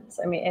happens.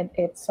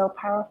 It's so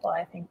powerful,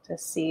 I think, to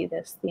see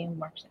this theme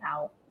worked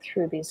out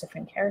through these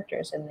different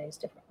characters in these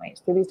different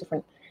ways, through these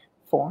different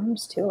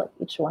forms too. Like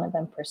each one of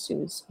them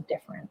pursues a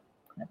different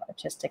kind of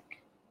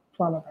artistic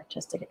form of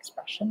artistic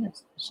expression.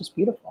 It's just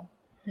beautiful.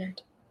 Yeah.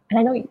 And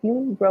I know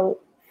you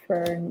wrote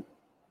for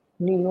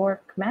New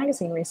York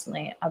Magazine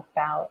recently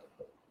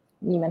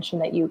you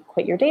mentioned that you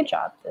quit your day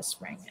job this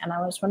spring. And I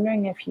was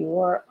wondering if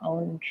your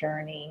own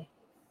journey,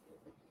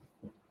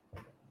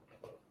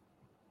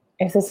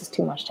 if this is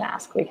too much to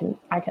ask,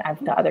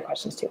 I've got other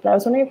questions too, but I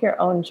was wondering if your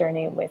own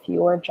journey with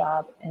your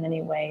job in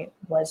any way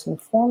was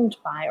informed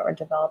by or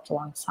developed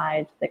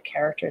alongside the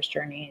characters'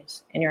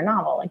 journeys in your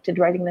novel. Like, did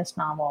writing this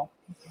novel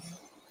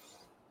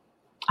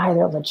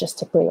either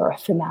logistically or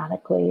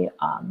thematically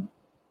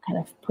kind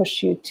of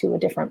push you to a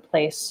different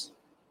place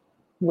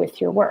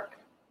with your work,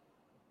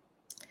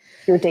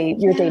 your day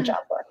job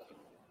work?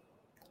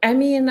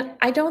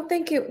 I don't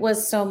think it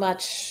was so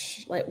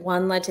much like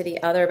one led to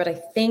the other, but I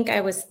think I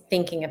was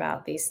thinking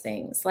about these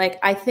things. Like,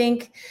 I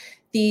think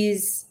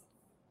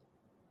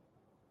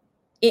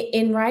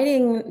in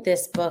writing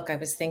this book, I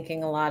was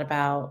thinking a lot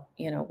about,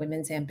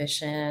 women's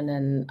ambition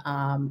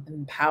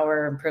and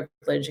power and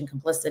privilege and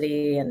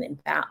complicity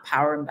and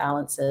power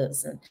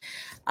imbalances.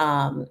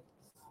 And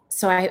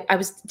so I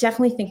was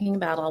definitely thinking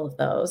about all of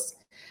those.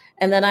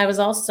 And then I was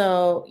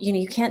also,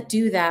 you can't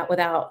do that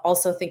without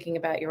also thinking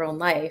about your own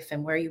life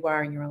and where you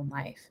are in your own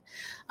life.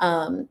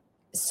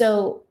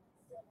 So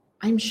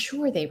I'm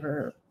sure they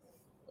were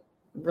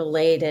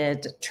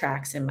related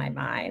tracks in my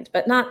mind,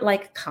 but not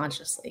like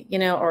consciously,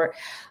 or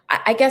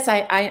I guess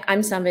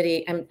I'm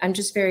somebody, I'm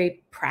just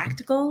very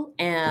practical.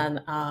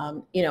 And,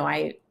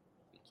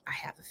 I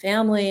have a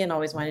family and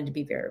always wanted to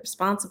be very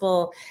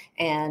responsible.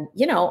 And,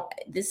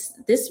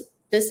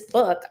 this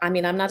book, I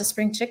mean, I'm not a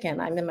spring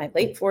chicken. I'm in my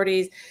late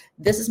 40s.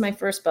 This is my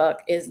first book,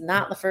 is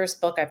not the first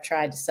book I've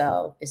tried to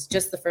sell. It's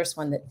just the first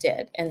one that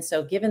did. And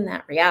so given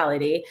that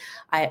reality,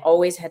 I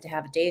always had to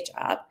have a day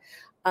job.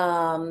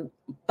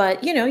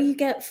 But, you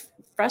get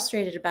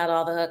frustrated about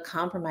all the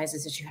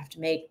compromises that you have to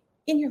make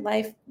in your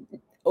life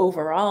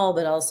overall,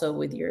 but also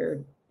with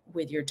your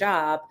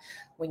job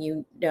when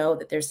you know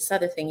that there's this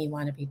other thing you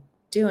want to be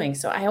doing.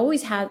 So I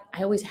always had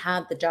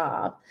the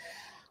job.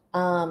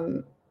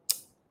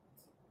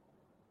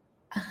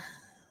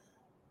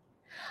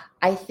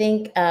 I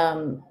think,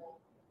 I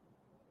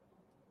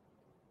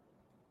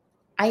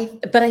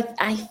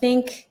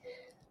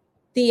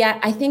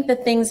think the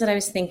things that I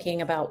was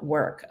thinking about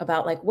work,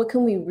 about like, what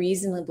can we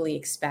reasonably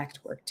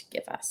expect work to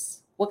give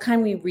us? What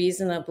can we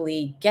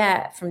reasonably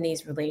get from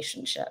these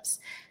relationships?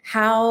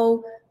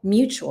 How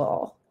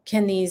mutual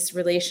can these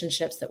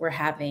relationships that we're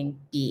having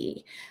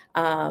be?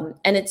 And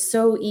it's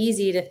so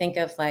easy to think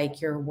of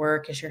like your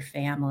work as your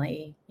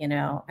family,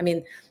 I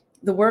mean,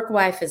 the work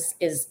wife is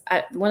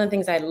one of the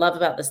things I love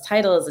about this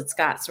title is it's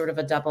got sort of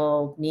a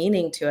double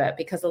meaning to it,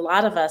 because a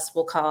lot of us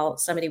will call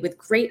somebody with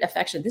great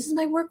affection, this is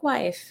my work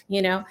wife,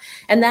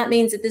 and that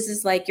means that this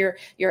is like your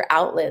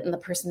outlet and the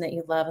person that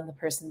you love and the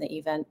person that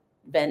you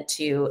vent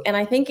to. And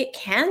I think it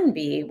can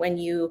be when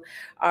you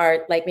are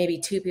like maybe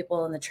two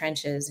people in the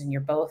trenches and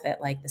you're both at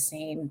like the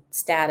same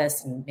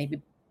status and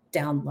maybe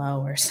down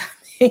low or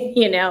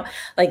something,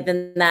 like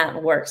then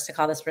that works to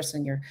call this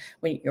person your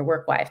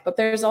work wife. But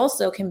there's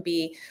also can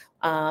be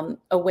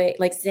a way,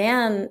 like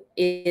Zan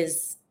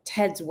is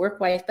Ted's work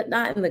wife, but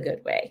not in the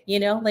good way,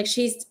 like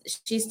she's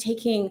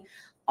taking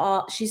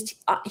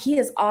he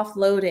is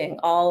offloading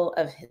all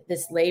of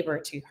this labor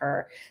to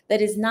her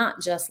that is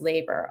not just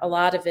labor. A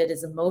lot of it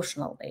is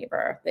emotional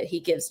labor that he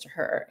gives to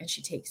her, and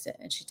she takes it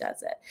and she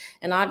does it.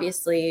 And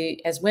obviously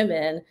as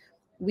women,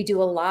 we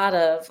do a lot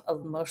of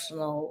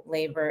emotional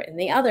labor in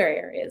the other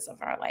areas of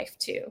our life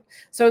too.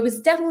 So I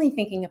was definitely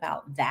thinking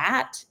about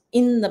that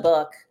in the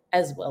book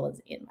as well as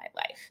in my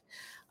life.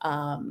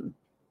 I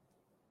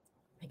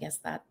guess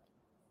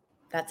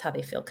that's how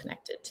they feel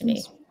connected to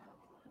me.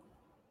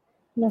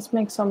 This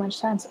makes so much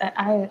sense.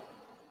 I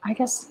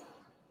guess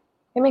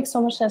it makes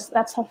so much sense.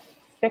 That's how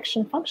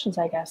fiction functions,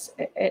 I guess.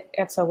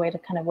 It's a way to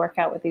kind of work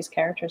out with these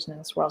characters in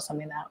this world,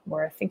 something that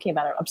we're thinking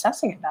about or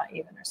obsessing about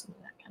even, or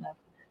something that kind of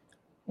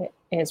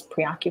is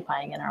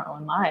preoccupying in our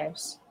own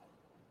lives.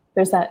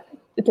 There's that,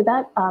 did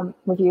that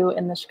review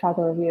in the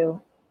Chicago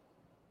Review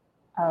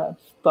of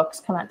Books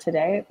come out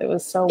today? It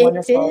was so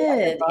wonderful.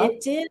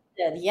 It did,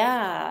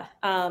 yeah.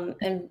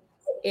 And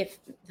if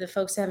the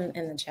folks in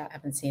the chat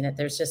haven't seen it,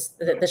 there's just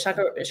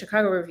the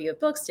Chicago Review of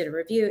Books did a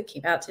review. It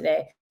came out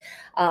today.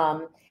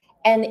 And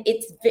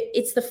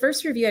it's the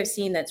first review I've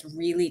seen that's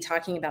really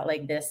talking about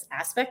like this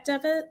aspect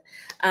of it.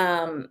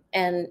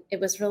 And it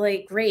was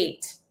really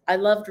great. I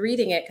loved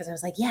reading it because I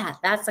was like, yeah,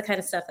 that's the kind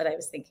of stuff that I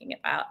was thinking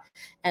about.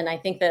 And I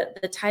think that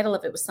the title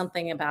of it was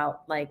something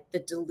about like the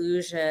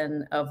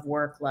delusion of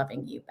work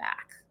loving you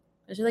back.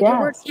 You're like, your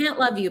work can't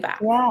love you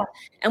back. Yeah.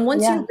 And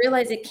once you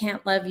realize it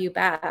can't love you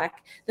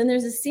back, then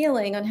there's a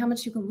ceiling on how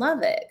much you can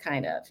love it,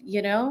 kind of,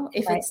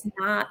 if it's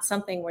not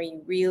something where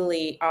you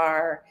really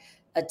are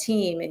a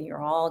team and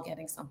you're all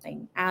getting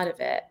something out of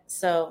it.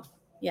 So,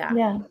 yeah.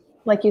 Yeah.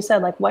 Like you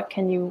said, like what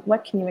can you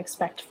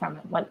expect from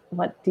it?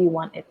 What do you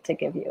want it to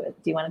give you?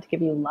 Do you want it to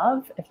give you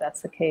love? If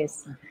that's the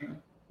case,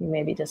 you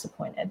may be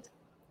disappointed.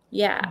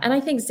 Yeah. And I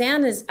think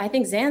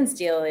Zan's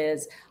deal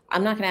is,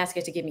 I'm not going to ask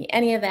it to give me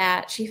any of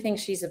that. She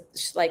thinks she's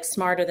like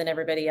smarter than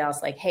everybody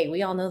else. Like, hey,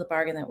 we all know the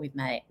bargain that we've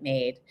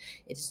made.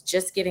 It's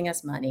just giving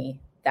us money.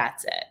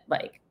 That's it.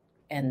 Like,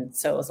 and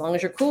so as long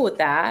as you're cool with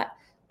that,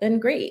 then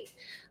great.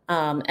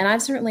 And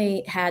I've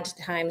certainly had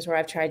times where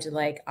I've tried to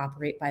like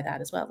operate by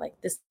that as well. Like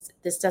this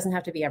doesn't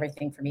have to be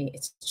everything for me.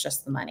 It's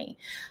just the money.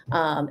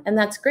 And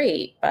that's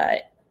great.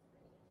 But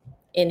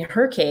in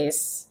her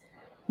case,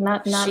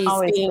 not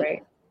always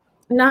great.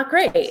 Not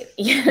great,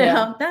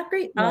 not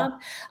great,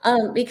 Bob,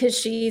 because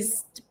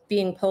she's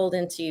being pulled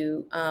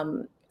into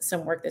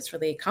some work that's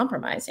really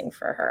compromising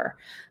for her.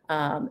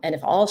 And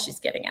if all she's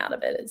getting out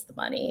of it is the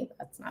money,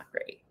 that's not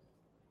great.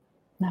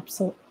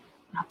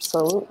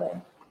 Absolutely.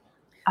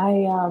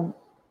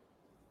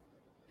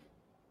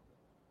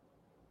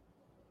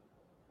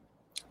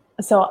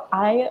 So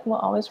I will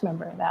always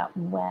remember that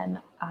when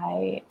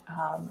I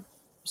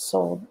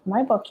sold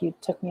my book, you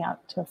took me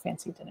out to a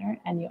fancy dinner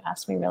and you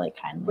asked me really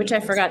kindly. Which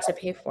I forgot to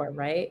pay for,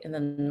 right? And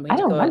then we had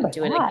to go out and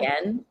do it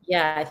again.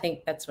 Yeah, I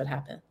think that's what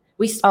happened.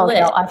 We split.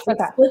 I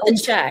forgot. We split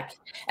the check.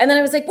 And then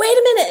I was like, wait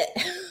a minute.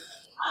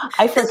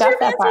 I forgot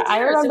that part. I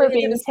remember so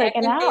being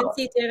taken out.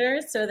 Fancy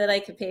dinner so that I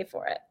could pay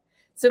for it.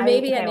 So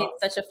maybe I made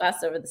such a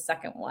fuss over the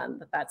second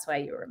one that's why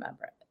you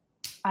remember it.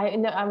 I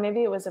know,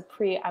 maybe it was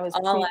I was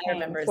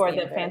pre-paying for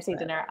the fancy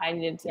dinner I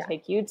needed to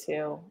take you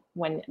to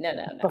when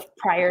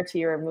prior to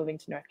your moving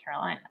to North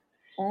Carolina.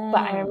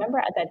 But I remember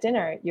at that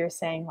dinner, you're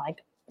saying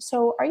like,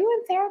 so are you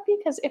in therapy?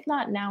 Because if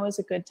not, now is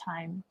a good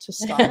time to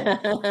start.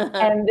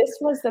 And this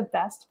was the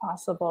best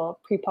possible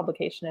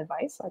pre-publication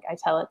advice. Like I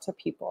tell it to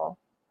people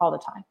all the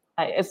time.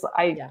 I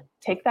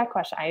take that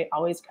question. I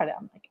always credit.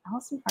 I'm like,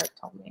 Allison Hart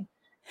told me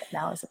that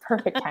now is the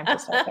perfect time to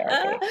start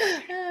therapy.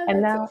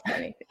 And now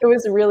it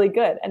was really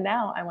good. And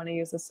now I want to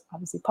use this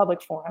obviously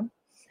public forum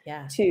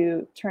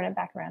to turn it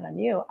back around on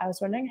you. I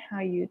was wondering how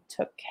you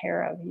took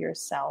care of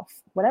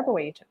yourself, whatever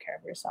way you took care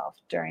of yourself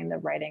during the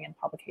writing and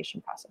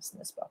publication process in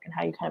this book, and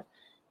how you kind of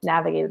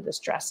navigated the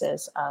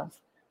stresses of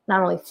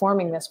not only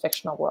forming this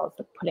fictional world,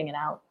 but putting it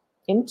out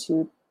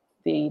into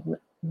the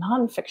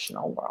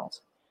non-fictional world.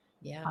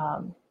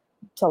 Yeah.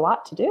 It's a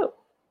lot to do.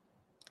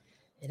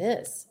 It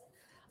is.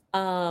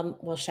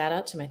 Well, shout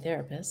out to my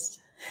therapist,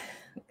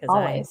 because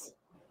Always.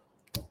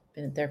 I've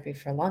been in therapy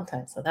for a long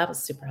time. So that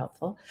was super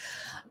helpful.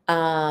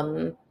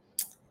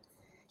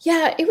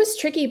 Yeah, it was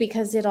tricky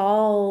because it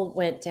all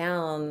went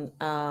down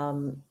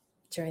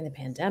during the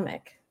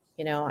pandemic.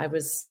 You know, I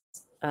was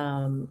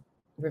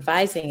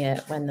revising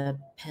it when the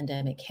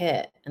pandemic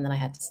hit, and then I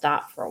had to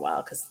stop for a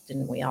while because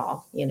didn't we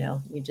all, you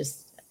know, you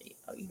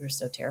were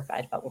so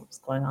terrified about what was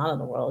going on in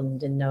the world and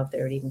didn't know if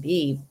there would even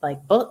be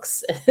like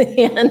books at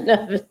the end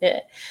of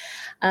it.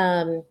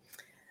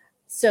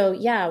 So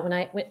yeah, when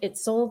it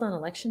sold on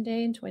election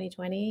day in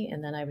 2020,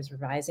 and then I was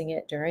revising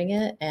it during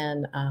it,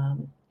 and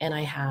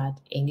I had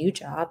a new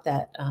job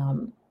that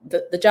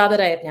the job that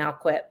I have now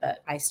quit, but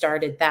I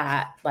started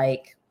that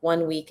like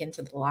 1 week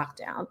into the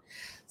lockdown.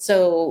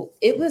 So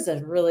it was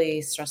a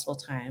really stressful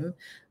time.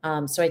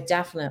 So I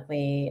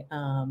definitely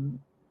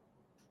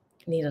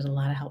needed a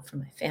lot of help from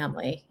my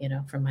family, you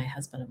know, from my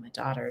husband and my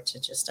daughter,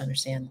 to just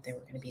understand that there were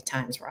going to be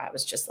times where I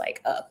was just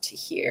like up to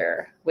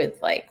here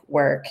with like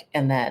work,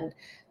 and then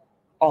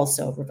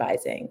also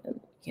revising and,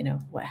 you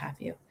know, what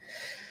have you.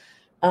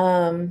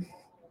 I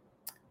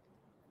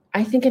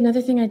think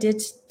another thing I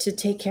did to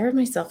take care of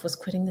myself was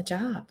quitting the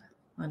job,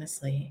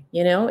 honestly.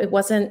 You know, it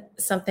wasn't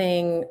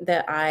something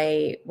that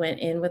I went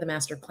in with a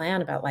master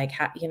plan about, like,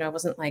 how, you know, I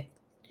wasn't like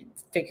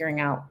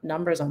figuring out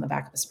numbers on the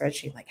back of a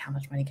spreadsheet, like how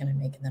much money can I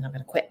make and then I'm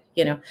going to quit.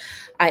 You know,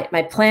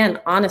 my plan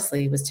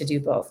honestly was to do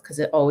both, because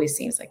it always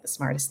seems like the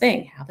smartest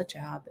thing. Have a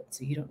job,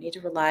 so you don't need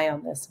to rely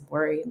on this and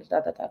worry and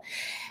da, da, da.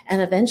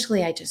 And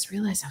eventually I just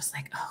realized, I was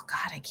like, oh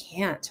God, I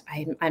can't.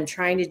 I'm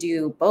trying to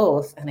do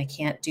both and I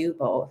can't do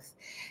both.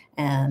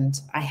 And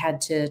I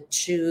had to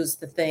choose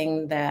the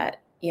thing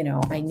that, you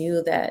know, I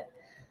knew that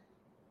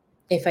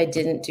if I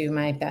didn't do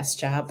my best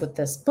job with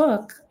this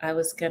book, I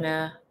was going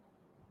to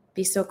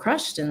be so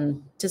crushed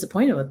and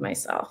disappointed with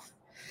myself.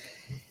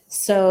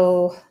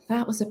 So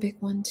that was a big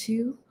one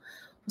too,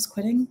 was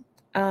quitting.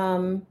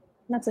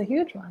 That's a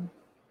huge one.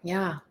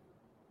 Yeah.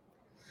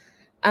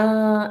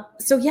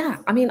 So yeah,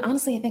 I mean,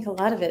 honestly, I think a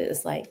lot of it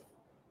is like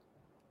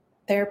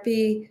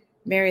therapy,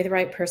 marry the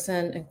right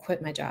person, and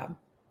quit my job.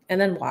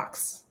 And then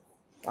walks.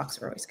 Walks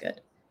are always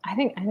good. I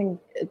think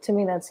to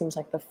me, that seems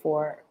like the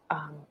four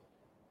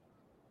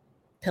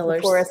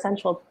pillars. Four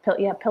essential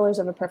pillars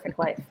of a perfect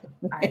life.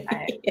 I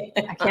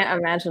can't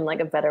imagine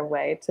like a better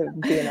way to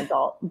be an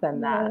adult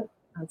than that.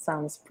 That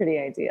sounds pretty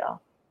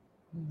ideal.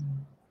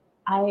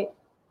 I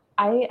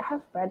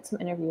have read some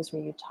interviews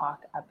where you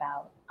talk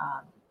about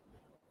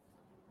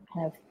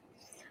kind of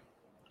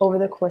over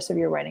the course of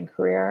your writing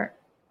career,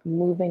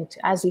 moving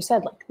to, as you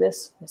said, like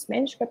this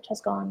manuscript has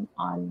gone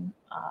on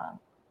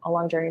a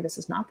long journey. This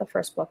is not the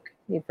first book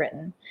you've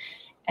written.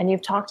 And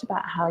you've talked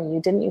about how you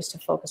didn't used to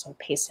focus on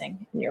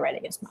pacing in your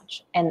writing as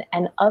much. And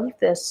of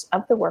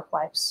the Work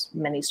Wife's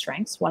many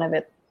strengths, one of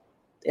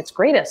its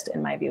greatest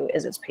in my view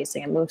is its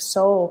pacing. It moves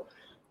so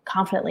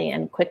confidently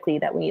and quickly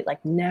that we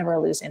like never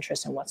lose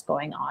interest in what's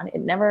going on. It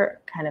never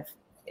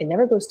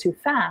goes too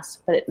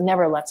fast, but it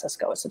never lets us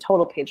go. It's a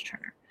total page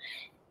turner.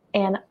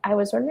 And I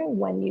was wondering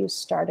when you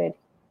started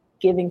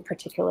giving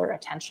particular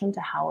attention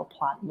to how a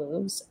plot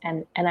moves.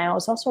 And I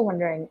was also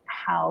wondering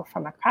how,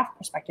 from a craft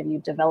perspective, you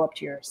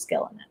developed your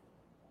skill in it.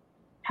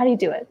 How do you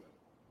do it?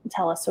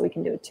 Tell us so we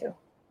can do it too.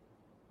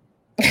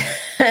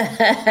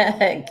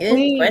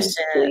 Good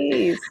question.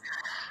 Please.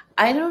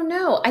 I don't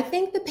know. I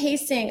think the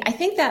pacing, I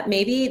think that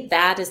maybe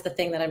that is the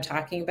thing that I'm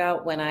talking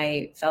about when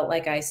I felt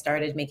like I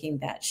started making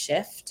that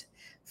shift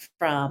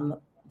from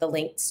the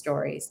linked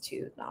stories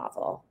to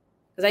novel.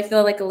 Because I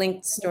feel like a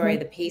linked story,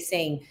 the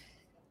pacing,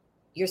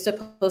 you're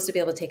supposed to be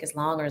able to take as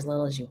long or as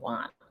little as you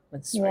want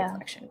with story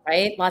collection,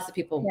 right? Lots of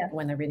people,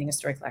 when they're reading a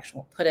story collection,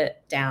 will put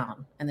it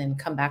down and then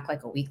come back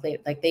like a week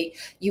later. Like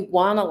you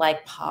want to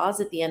like pause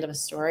at the end of a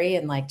story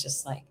and like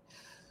just like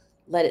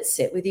let it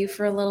sit with you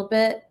for a little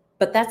bit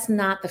but that's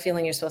not the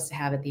feeling you're supposed to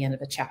have at the end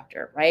of a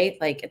chapter, right?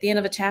 Like at the end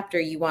of a chapter,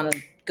 you want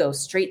to go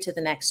straight to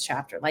the next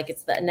chapter. Like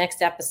it's the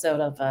next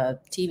episode of a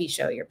TV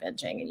show you're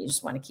binging and you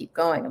just want to keep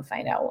going and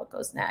find out what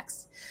goes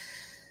next.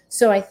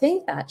 So I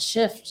think that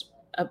shift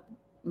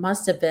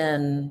must have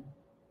been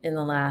in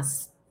the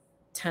last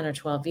 10 or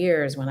 12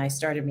 years when I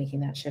started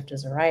making that shift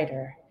as a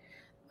writer.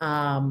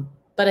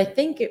 But I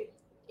think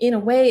in a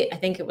way, I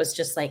think it was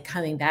just like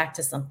coming back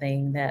to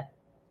something that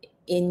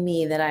in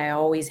me that I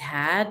always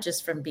had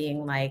just from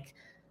being like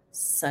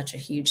such a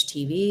huge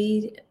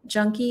TV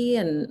junkie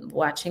and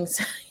watching,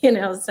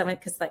 someone,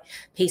 because like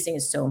pacing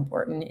is so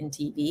important in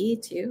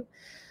TV too.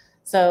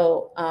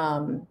 So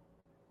I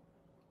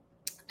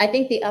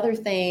think the other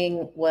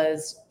thing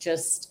was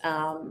just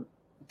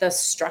the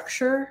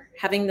structure,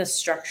 having the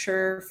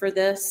structure for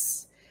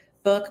this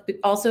book,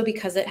 also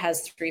because it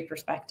has 3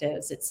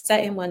 perspectives. It's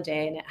set in one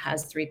day and it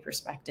has 3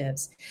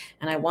 perspectives.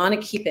 And I want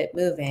to keep it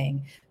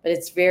moving, but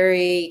it's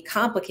very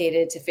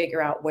complicated to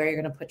figure out where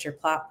you're going to put your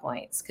plot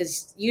points.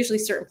 Because usually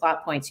certain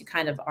plot points you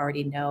kind of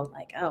already know,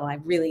 like, oh,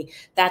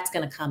 that's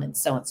going to come in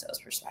so-and-so's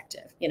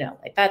perspective.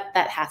 Like that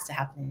has to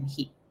happen in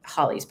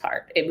Holly's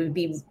part. It would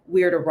be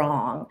weird or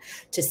wrong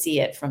to see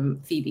it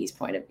from Phoebe's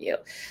point of view.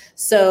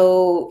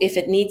 So if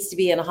it needs to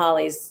be in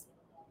Holly's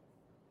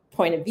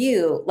point of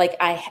view, like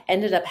I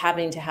ended up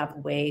having to have a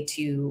way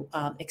to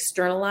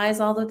externalize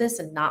all of this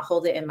and not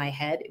hold it in my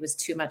head. It was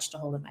too much to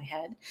hold in my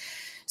head.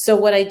 So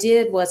what I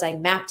did was I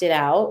mapped it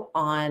out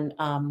on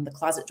the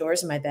closet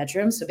doors in my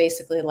bedroom. So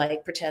basically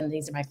like pretend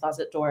these are my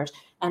closet doors.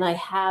 And I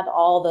had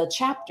all the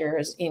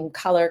chapters in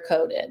color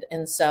coded.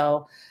 And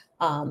so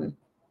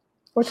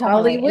we're talking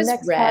Holly like was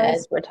index red.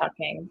 cards, we're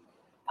talking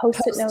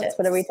post-it notes.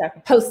 What are we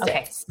talking?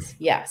 Post-its. Okay.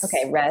 Yes.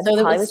 Okay, red. So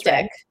Holly was was stick,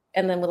 red.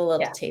 and then with a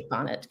little tape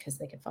on it because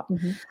they could fall.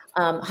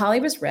 Mm-hmm.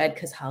 Holly was red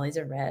because Holly's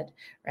a red,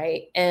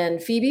 right?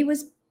 And Phoebe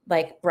was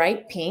like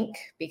bright pink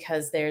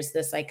because there's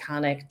this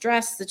iconic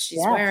dress that she's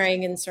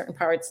wearing in certain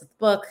parts of the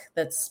book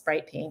that's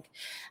bright pink.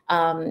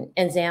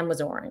 And Zam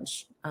was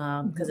orange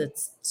because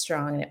it's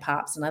strong and it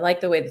pops. And I like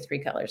the way the 3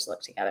 colors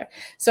look together.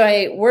 So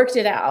I worked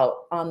it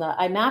out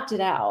I mapped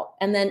it out.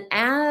 And then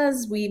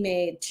as we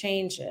made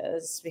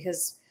changes,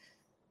 because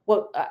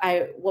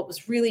what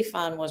was really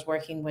fun was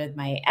working with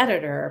my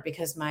editor,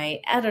 because my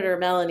editor,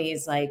 Melanie,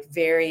 is like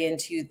very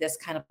into this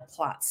kind of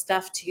plot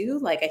stuff too.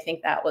 Like, I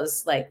think that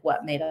was like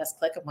what made us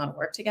click and want to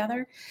work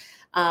together.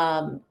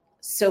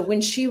 So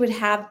when she would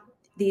have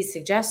these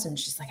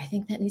suggestions, she's like, I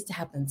think that needs to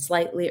happen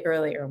slightly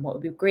earlier. And what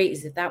would be great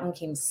is if that one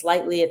came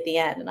slightly at the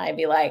end. And I'd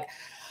be like,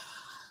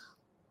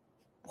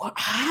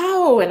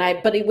 how?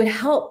 But it would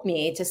help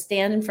me to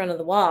stand in front of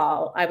the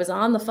wall. I was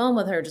on the phone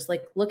with her, just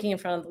like looking in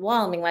front of the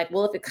wall and being like,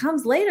 well, if it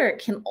comes later,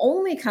 it can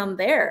only come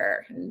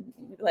there. And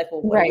like,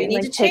 well, what do we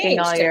need to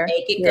change to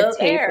make it go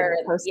there?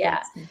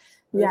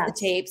 The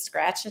tape,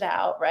 scratch it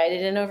out, write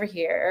it in over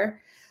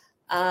here.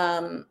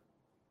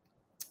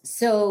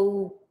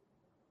 So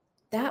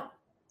that,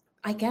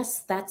 I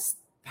guess that's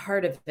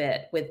part of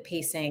it with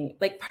pacing.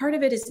 Like part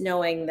of it is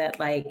knowing that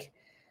like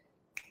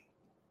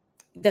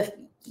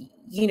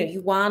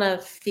you want to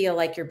feel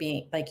like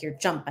you're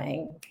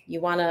jumping.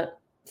 You want to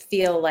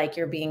feel like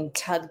you're being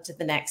tugged to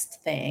the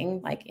next thing,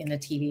 like in a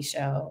TV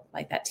show,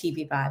 like that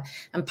TV vibe.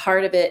 And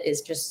part of it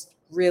is just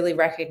really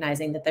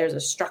recognizing that there's a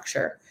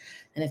structure.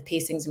 And if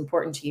pacing is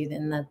important to you,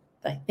 then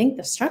I think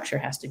the structure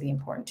has to be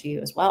important to you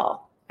as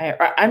well.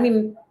 I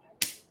mean,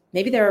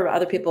 maybe there are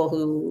other people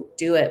who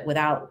do it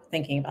without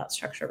thinking about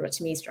structure, but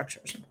to me,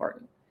 structure is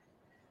important.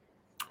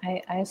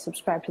 I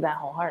subscribe to that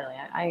wholeheartedly.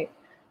 I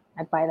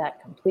buy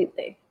that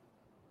completely.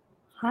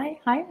 Hi,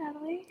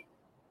 Natalie.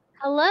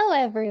 Hello,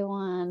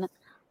 everyone.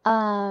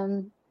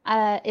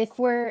 If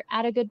we're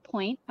at a good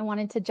point, I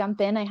wanted to jump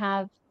in. I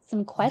have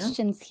some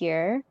questions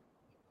here.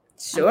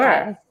 Sure.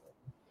 Okay.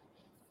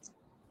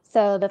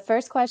 So the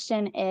first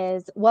question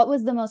is, what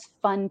was the most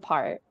fun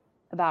part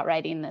about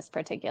writing this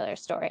particular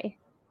story?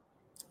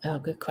 Oh,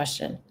 good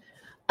question.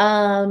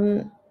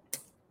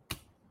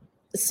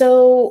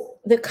 So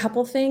the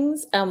couple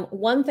things.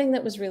 One thing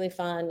that was really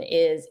fun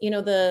is,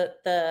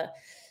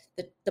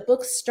 the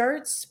book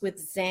starts with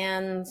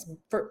Zan's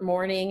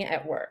morning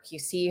at work. You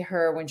see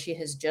her when she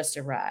has just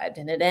arrived,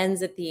 and it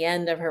ends at the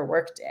end of her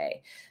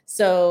workday.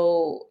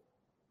 So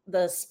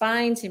the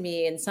spine to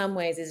me in some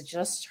ways is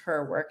just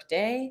her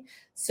workday.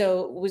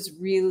 So it was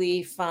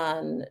really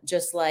fun,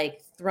 just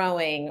like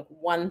throwing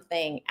one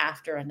thing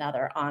after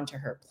another onto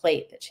her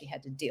plate that she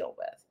had to deal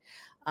with.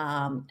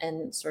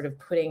 And sort of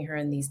putting her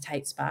in these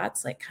tight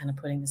spots, like kind of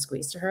putting the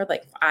squeeze to her.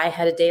 Like if I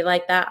had a day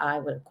like that, I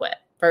would have quit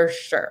for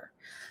sure.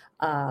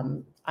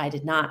 I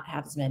did not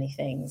have as many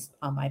things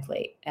on my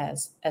plate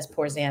as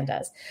poor Zan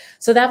does.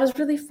 So that was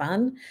really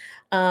fun.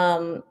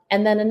 And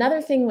then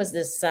another thing was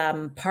this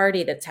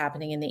party that's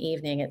happening in the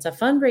evening. It's a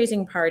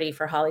fundraising party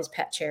for Holly's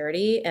pet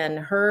charity, and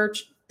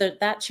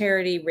that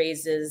charity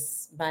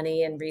raises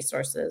money and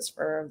resources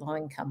for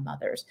low-income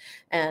mothers.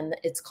 And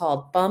it's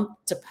called Bump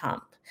to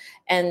Pump.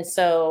 And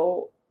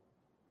so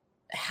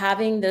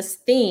having this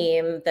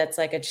theme that's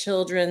like a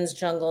children's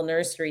jungle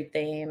nursery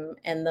theme,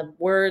 and the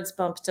words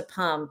bump to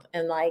pump,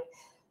 and like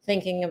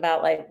thinking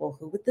about like, well,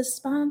 who would the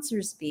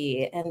sponsors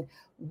be, and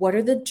what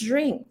are the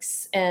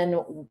drinks, and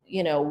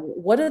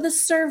what are the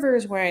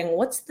servers wearing,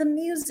 what's the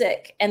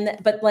music,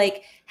 but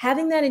like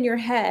having that in your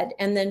head,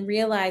 and then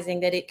realizing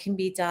that it can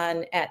be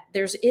done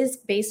there is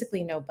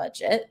basically no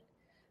budget.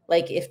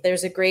 Like if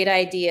there's a great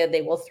idea,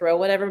 they will throw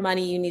whatever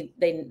money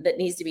that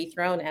needs to be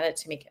thrown at it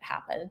to make it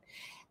happen.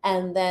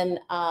 And then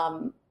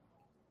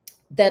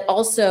that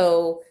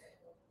also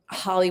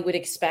Hollywood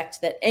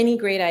expect that any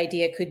great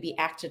idea could be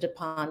acted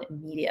upon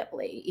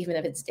immediately, even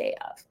if it's day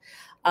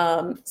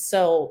of.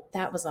 So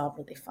that was all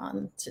really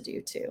fun to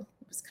do too.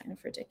 It was kind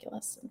of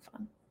ridiculous and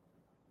fun.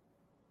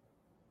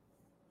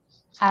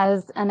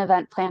 As an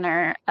event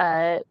planner,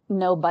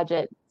 no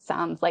budget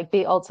sounds like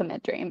the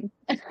ultimate dream.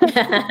 So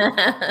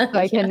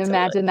I can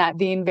imagine that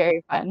being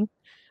very fun.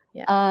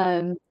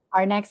 Yeah.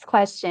 Our next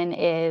question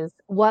is,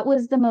 what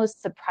was the most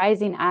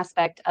surprising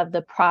aspect of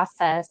the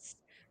process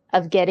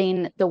of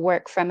getting the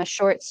work from a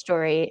short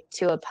story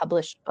to a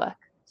published book?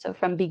 So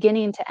from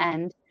beginning to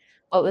end,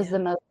 what was the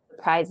most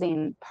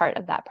surprising part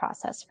of that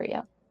process for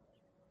you?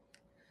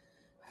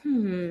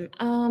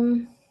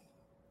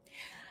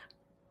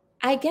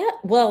 I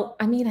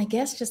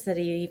guess just that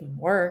it even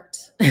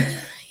worked,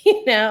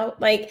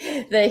 like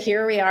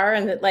here we are,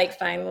 and that like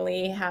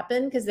finally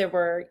happened, because there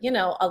were,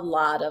 a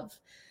lot of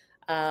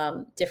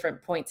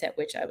different points at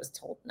which I was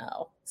told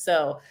no.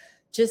 So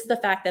just the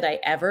fact that I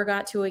ever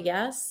got to a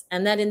yes,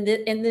 and that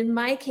in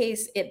my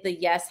case, the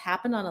yes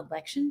happened on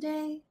election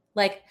day.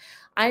 Like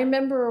I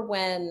remember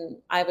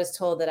when I was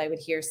told that I would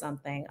hear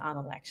something on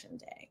election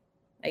day.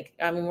 Like,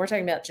 I mean, we're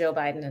talking about Joe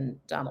Biden and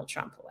Donald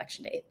Trump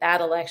election day,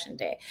 that election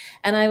day.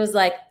 And I was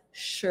like,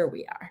 sure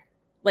we are.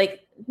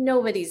 Like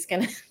nobody's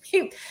going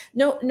to,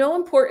 no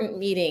important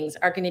meetings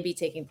are going to be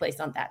taking place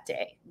on that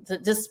day,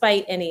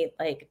 despite any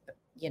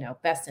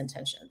best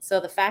intentions. So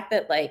the fact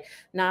that like,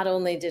 not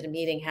only did a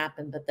meeting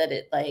happen, but that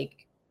it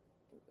like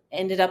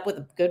ended up with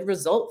a good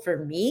result for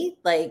me,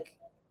 like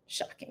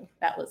shocking.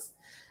 That was,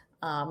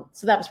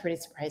 so that was pretty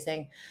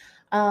surprising.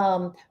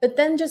 But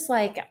then just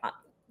like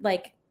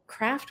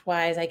craft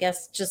wise, I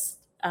guess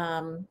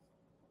I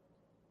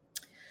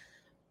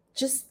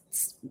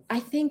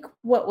think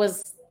what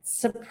was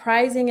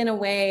surprising in a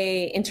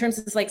way, in terms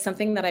of like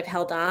something that I've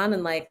held on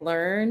and like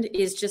learned,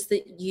 is just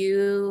that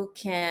you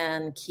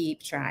can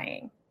keep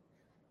trying.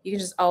 You can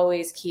just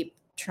always keep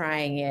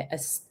trying it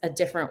a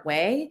different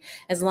way,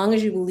 as long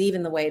as you believe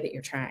in the way that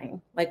you're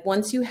trying. Like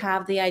once you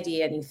have the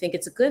idea and you think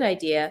it's a good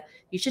idea,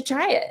 you should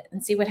try it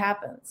and see what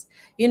happens.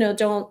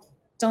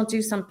 Don't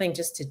do something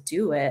just to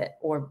do it,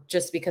 or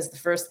just because the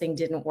first thing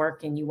didn't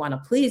work and you want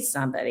to please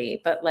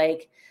somebody. But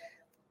like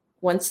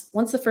once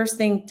the first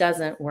thing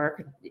doesn't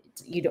work,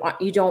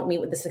 you don't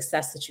meet with the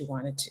success that you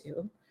wanted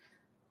to,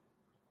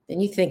 then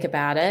you think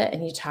about it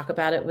and you talk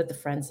about it with the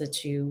friends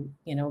that you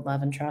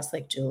love and trust,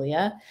 like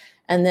Julia.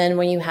 And then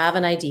when you have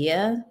an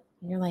idea,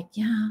 you're like,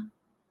 yeah,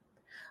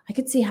 I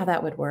could see how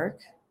that would work.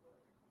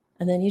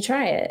 And then you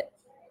try it.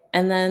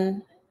 And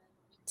then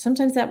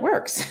sometimes that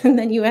works. And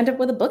then you end up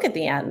with a book at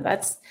the end.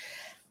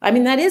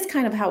 That is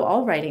kind of how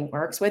all writing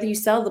works, whether you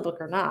sell the book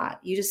or not.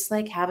 You just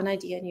like have an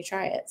idea and you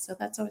try it. So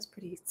that's always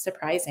pretty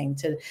surprising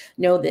to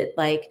know that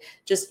like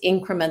just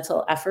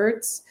incremental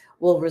efforts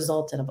will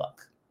result in a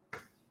book.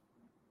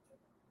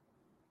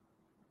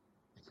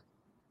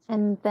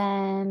 And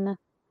then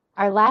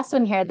our last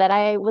one here that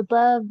I would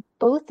love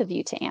both of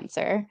you to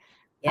answer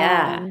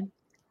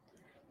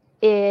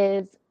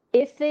is,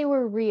 if they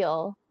were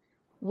real,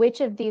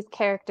 which of these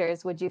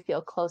characters would you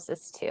feel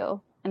closest to?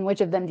 And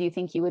which of them do you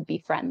think you would be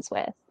friends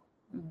with?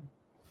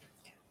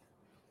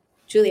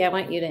 Julie, I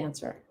want you to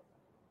answer.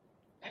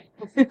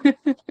 I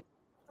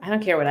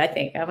don't care what I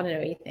think. I want to know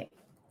what you think.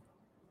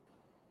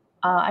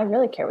 I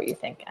really care what you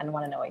think and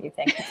want to know what you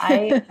think.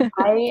 I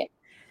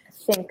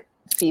think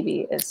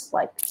Phoebe is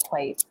like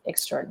quite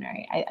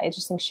extraordinary. I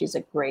just think she's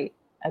a great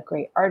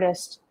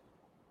artist,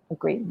 a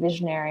great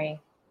visionary.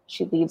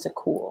 She leads a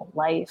cool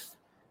life.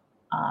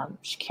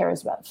 She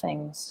cares about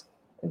things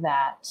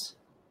that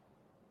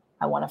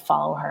I want to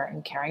follow her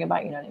and caring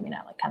about. You know what I mean?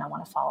 I like kind of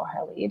want to follow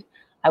her lead.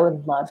 I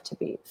would love to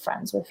be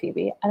friends with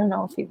Phoebe. I don't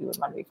know if Phoebe would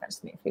want to be friends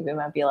with me. Phoebe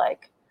might be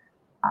like,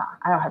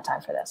 I don't have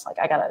time for this. Like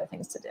I got other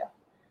things to do.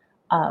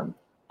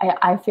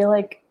 I feel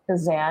like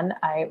Zan,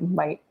 I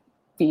might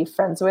be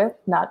friends with,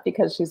 not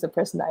because she's the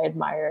person I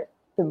admire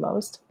the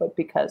most, but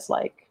because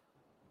like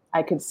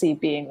I could see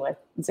being with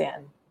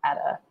Zan at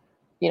a,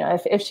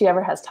 if she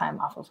ever has time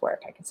off of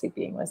work, I could see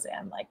being with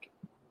Zan. Like,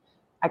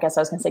 I guess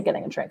I was going to say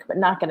getting a drink, but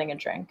not getting a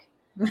drink,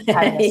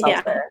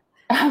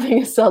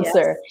 having a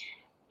seltzer, yes.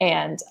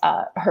 And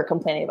her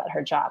complaining about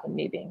her job and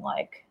me being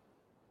like,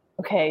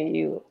 okay,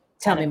 you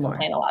tell me more.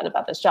 Complain a lot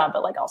about this job,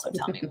 but like also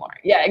tell me more.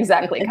 Yeah,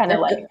 exactly. Kind of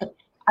like,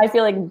 I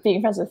feel like being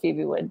friends with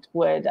Phoebe would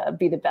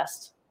be the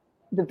best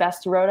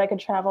road I could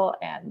travel,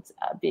 and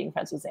being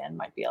friends with Zan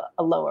might be a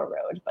lower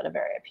road, but a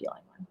very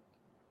appealing one.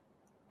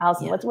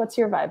 Allison, what's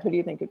your vibe? Who do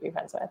you think you'd be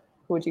friends with?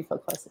 Who would you feel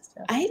closest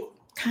to?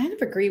 kind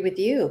of agree with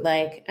you.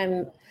 Like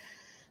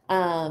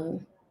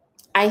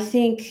I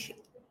think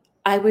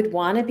I would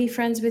want to be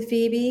friends with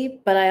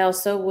Phoebe, but I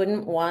also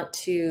wouldn't want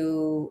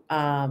to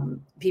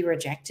be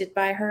rejected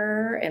by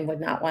her, and would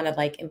not want to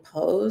like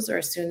impose or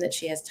assume that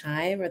she has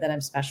time or that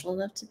I'm special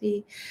enough to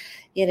be.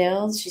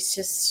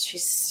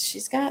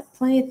 She's got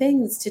plenty of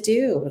things to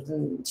do,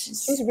 and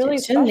She's really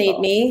she doesn't need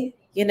special. me.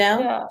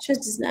 Yeah. She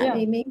does not Yeah.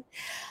 need me.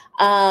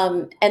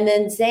 And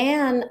then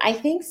Zan, I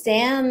think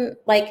Zan,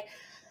 like,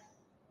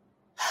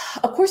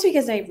 of course,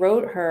 because I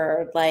wrote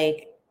her,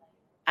 like,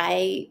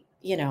 I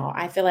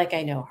feel like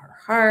I know her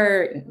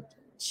heart, and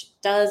she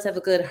does have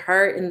a good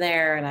heart in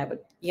there. And I would,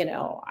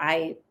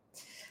 I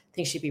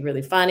think she'd be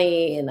really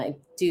funny. And I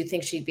do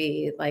think she'd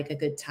be like a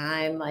good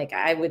time. Like,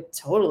 I would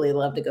totally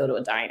love to go to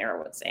a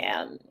diner with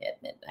Sam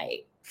at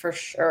midnight for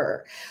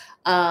sure.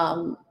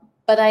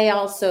 But I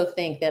also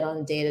think that on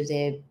a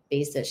day-to-day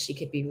basis, she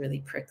could be really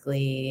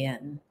prickly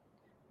and,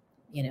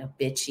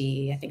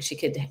 bitchy. I think she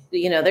could,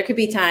 there could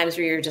be times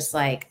where you're just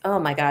like, oh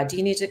my God, do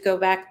you need to go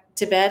back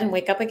to bed and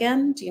wake up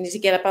again? Do you need to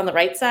get up on the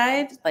right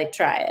side? Like,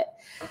 try it.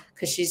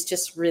 Because she's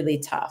just really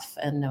tough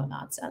and no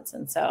nonsense.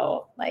 And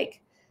so,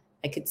 like,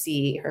 I could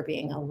see her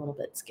being a little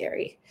bit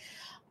scary.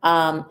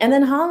 And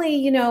then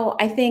Holly,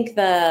 I think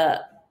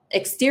the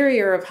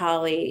exterior of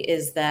Holly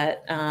is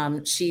that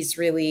she's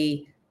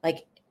really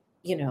like,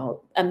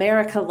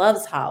 America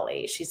loves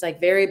Holly. She's like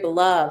very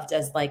beloved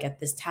as like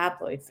this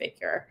tabloid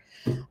figure.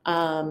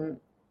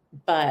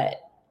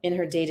 But in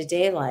her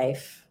day-to-day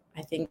life,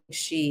 I think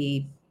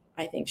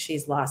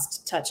she's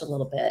lost touch a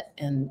little bit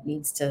and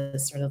needs to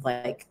sort of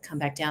like come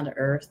back down to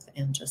earth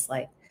and just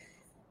like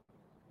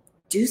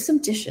do some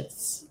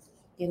dishes,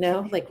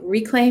 like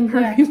reclaim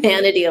her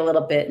humanity a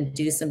little bit and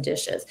do some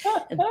dishes.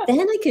 And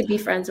then I could be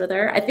friends with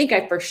her. I think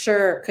I for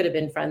sure could have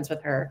been friends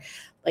with her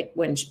like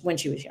when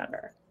she was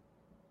younger.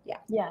 Yeah.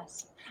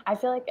 Yes. I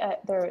feel like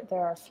there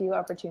are a few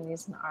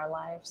opportunities in our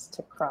lives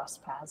to cross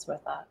paths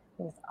with a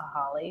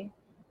Holly.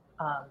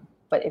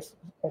 But if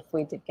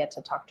we did get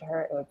to talk to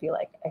her, it would be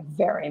like a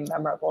very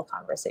memorable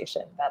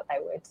conversation that I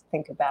would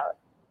think about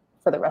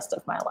for the rest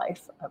of my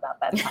life, about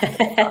that time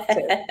I talked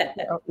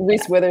to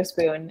Reese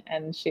Witherspoon,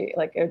 and she,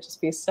 like, it would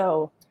just be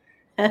so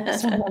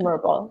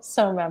memorable,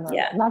 so memorable.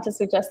 Yeah. Not to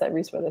suggest that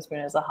Reese Witherspoon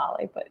is a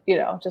Holly, but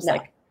just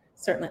like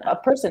certainly a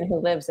person who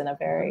lives in a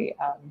very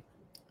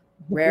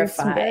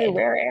rarefied, very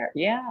rare air.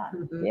 Yeah,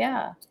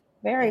 yeah,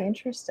 very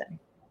interesting.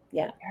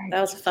 Yeah,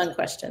 that was a fun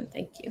question.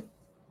 Thank you.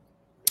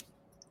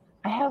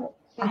 I have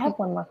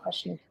one more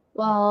question.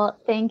 Well,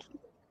 thank you.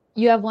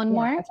 You have one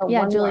more?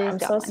 Yeah, Julie. I'm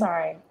so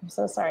sorry. I'm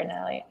so sorry,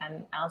 Natalie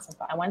and Allison.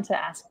 I wanted to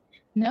ask.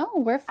 No,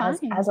 we're fine.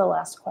 As a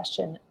last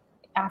question,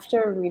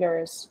 after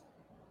readers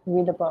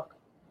read the book,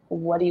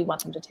 what do you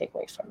want them to take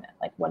away from it?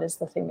 Like, what is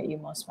the thing that you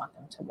most want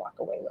them to walk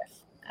away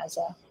with as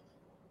a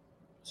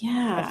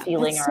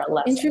feeling or a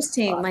lesson?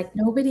 Interesting. Like,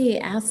 nobody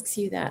asks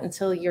you that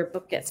until your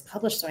book gets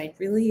published. So I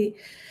really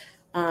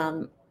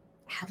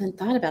haven't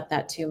thought about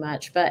that too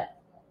much, but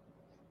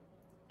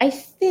I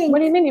think. What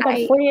do you mean? You've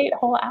got 48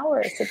 whole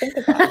hours to think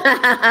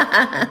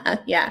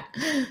about. Yeah.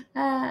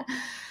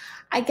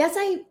 I guess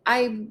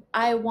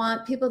I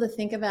want people to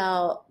think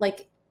about,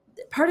 like,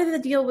 part of the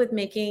deal with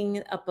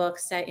making a book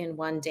set in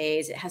one day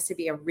is it has to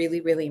be a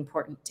really, really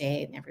important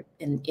day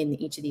in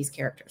each of these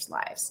characters'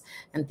 lives,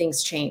 and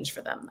things change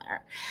for them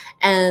there.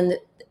 And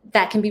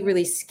that can be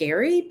really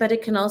scary, but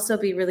it can also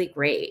be really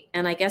great.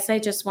 And I guess I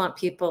just want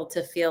people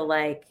to feel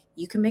like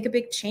you can make a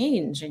big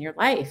change in your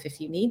life if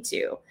you need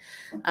to.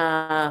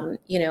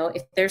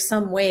 If there's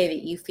some way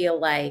that you feel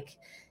like,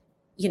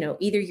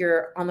 either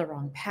you're on the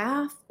wrong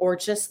path, or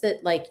just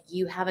that like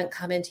you haven't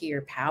come into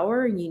your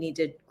power and you need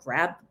to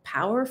grab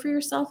power for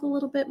yourself a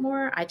little bit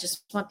more. I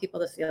just want people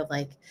to feel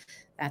like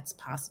that's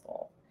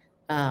possible.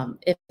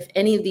 If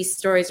any of these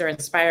stories are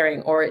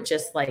inspiring, or it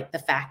just like the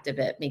fact of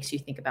it makes you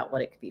think about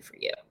what it could be for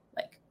you,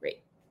 like,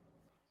 great.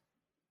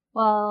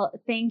 Well,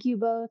 thank you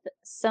both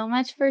so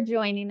much for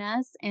joining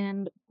us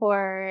and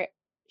for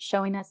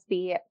showing us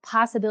the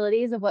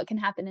possibilities of what can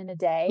happen in a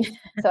day.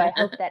 So I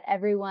hope that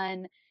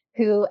everyone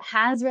who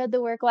has read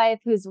The Work Wife,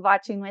 who's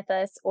watching with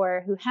us,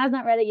 or who has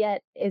not read it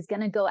yet, is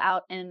going to go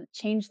out and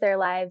change their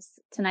lives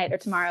tonight or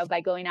tomorrow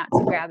by going out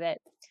to grab it.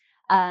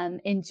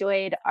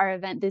 Enjoyed our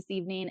event this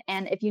evening.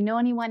 And if you know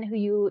anyone who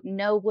you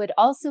know would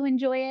also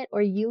enjoy it,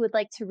 or you would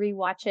like to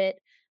rewatch it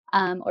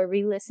or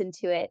re-listen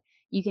to it,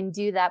 you can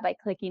do that by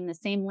clicking the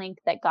same link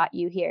that got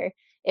you here.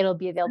 It'll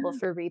be available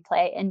for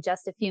replay in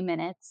just a few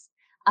minutes.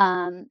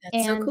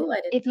 That's so cool.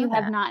 I didn't if you know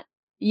have that. not,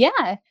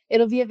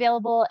 it'll be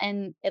available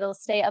and it'll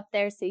stay up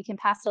there so you can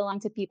pass it along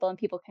to people and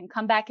people can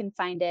come back and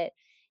find it.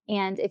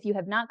 And if you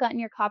have not gotten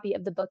your copy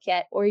of the book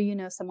yet, or you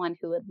know someone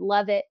who would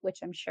love it, which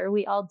I'm sure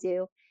we all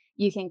do,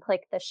 you can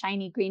click the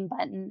shiny green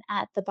button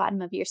at the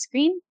bottom of your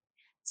screen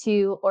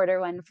to order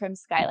one from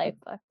Skylight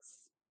Books.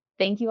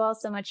 Thank you all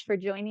so much for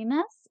joining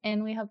us,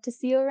 and we hope to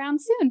see you around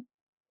soon.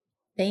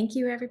 Thank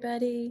you,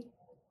 everybody.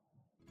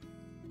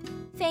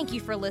 Thank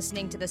you for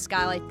listening to the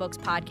Skylight Books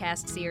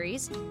podcast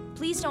series.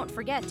 Please don't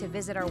forget to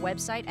visit our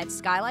website at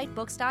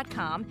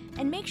skylightbooks.com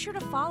and make sure to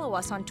follow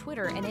us on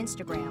Twitter and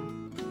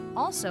Instagram.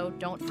 Also,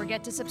 don't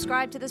forget to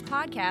subscribe to this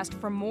podcast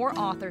for more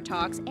author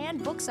talks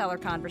and bookseller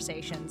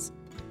conversations.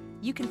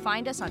 You can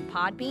find us on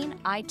Podbean,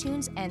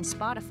 iTunes, and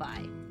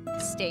Spotify.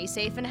 Stay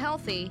safe and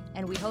healthy,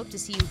 and we hope to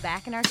see you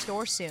back in our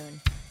store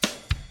soon.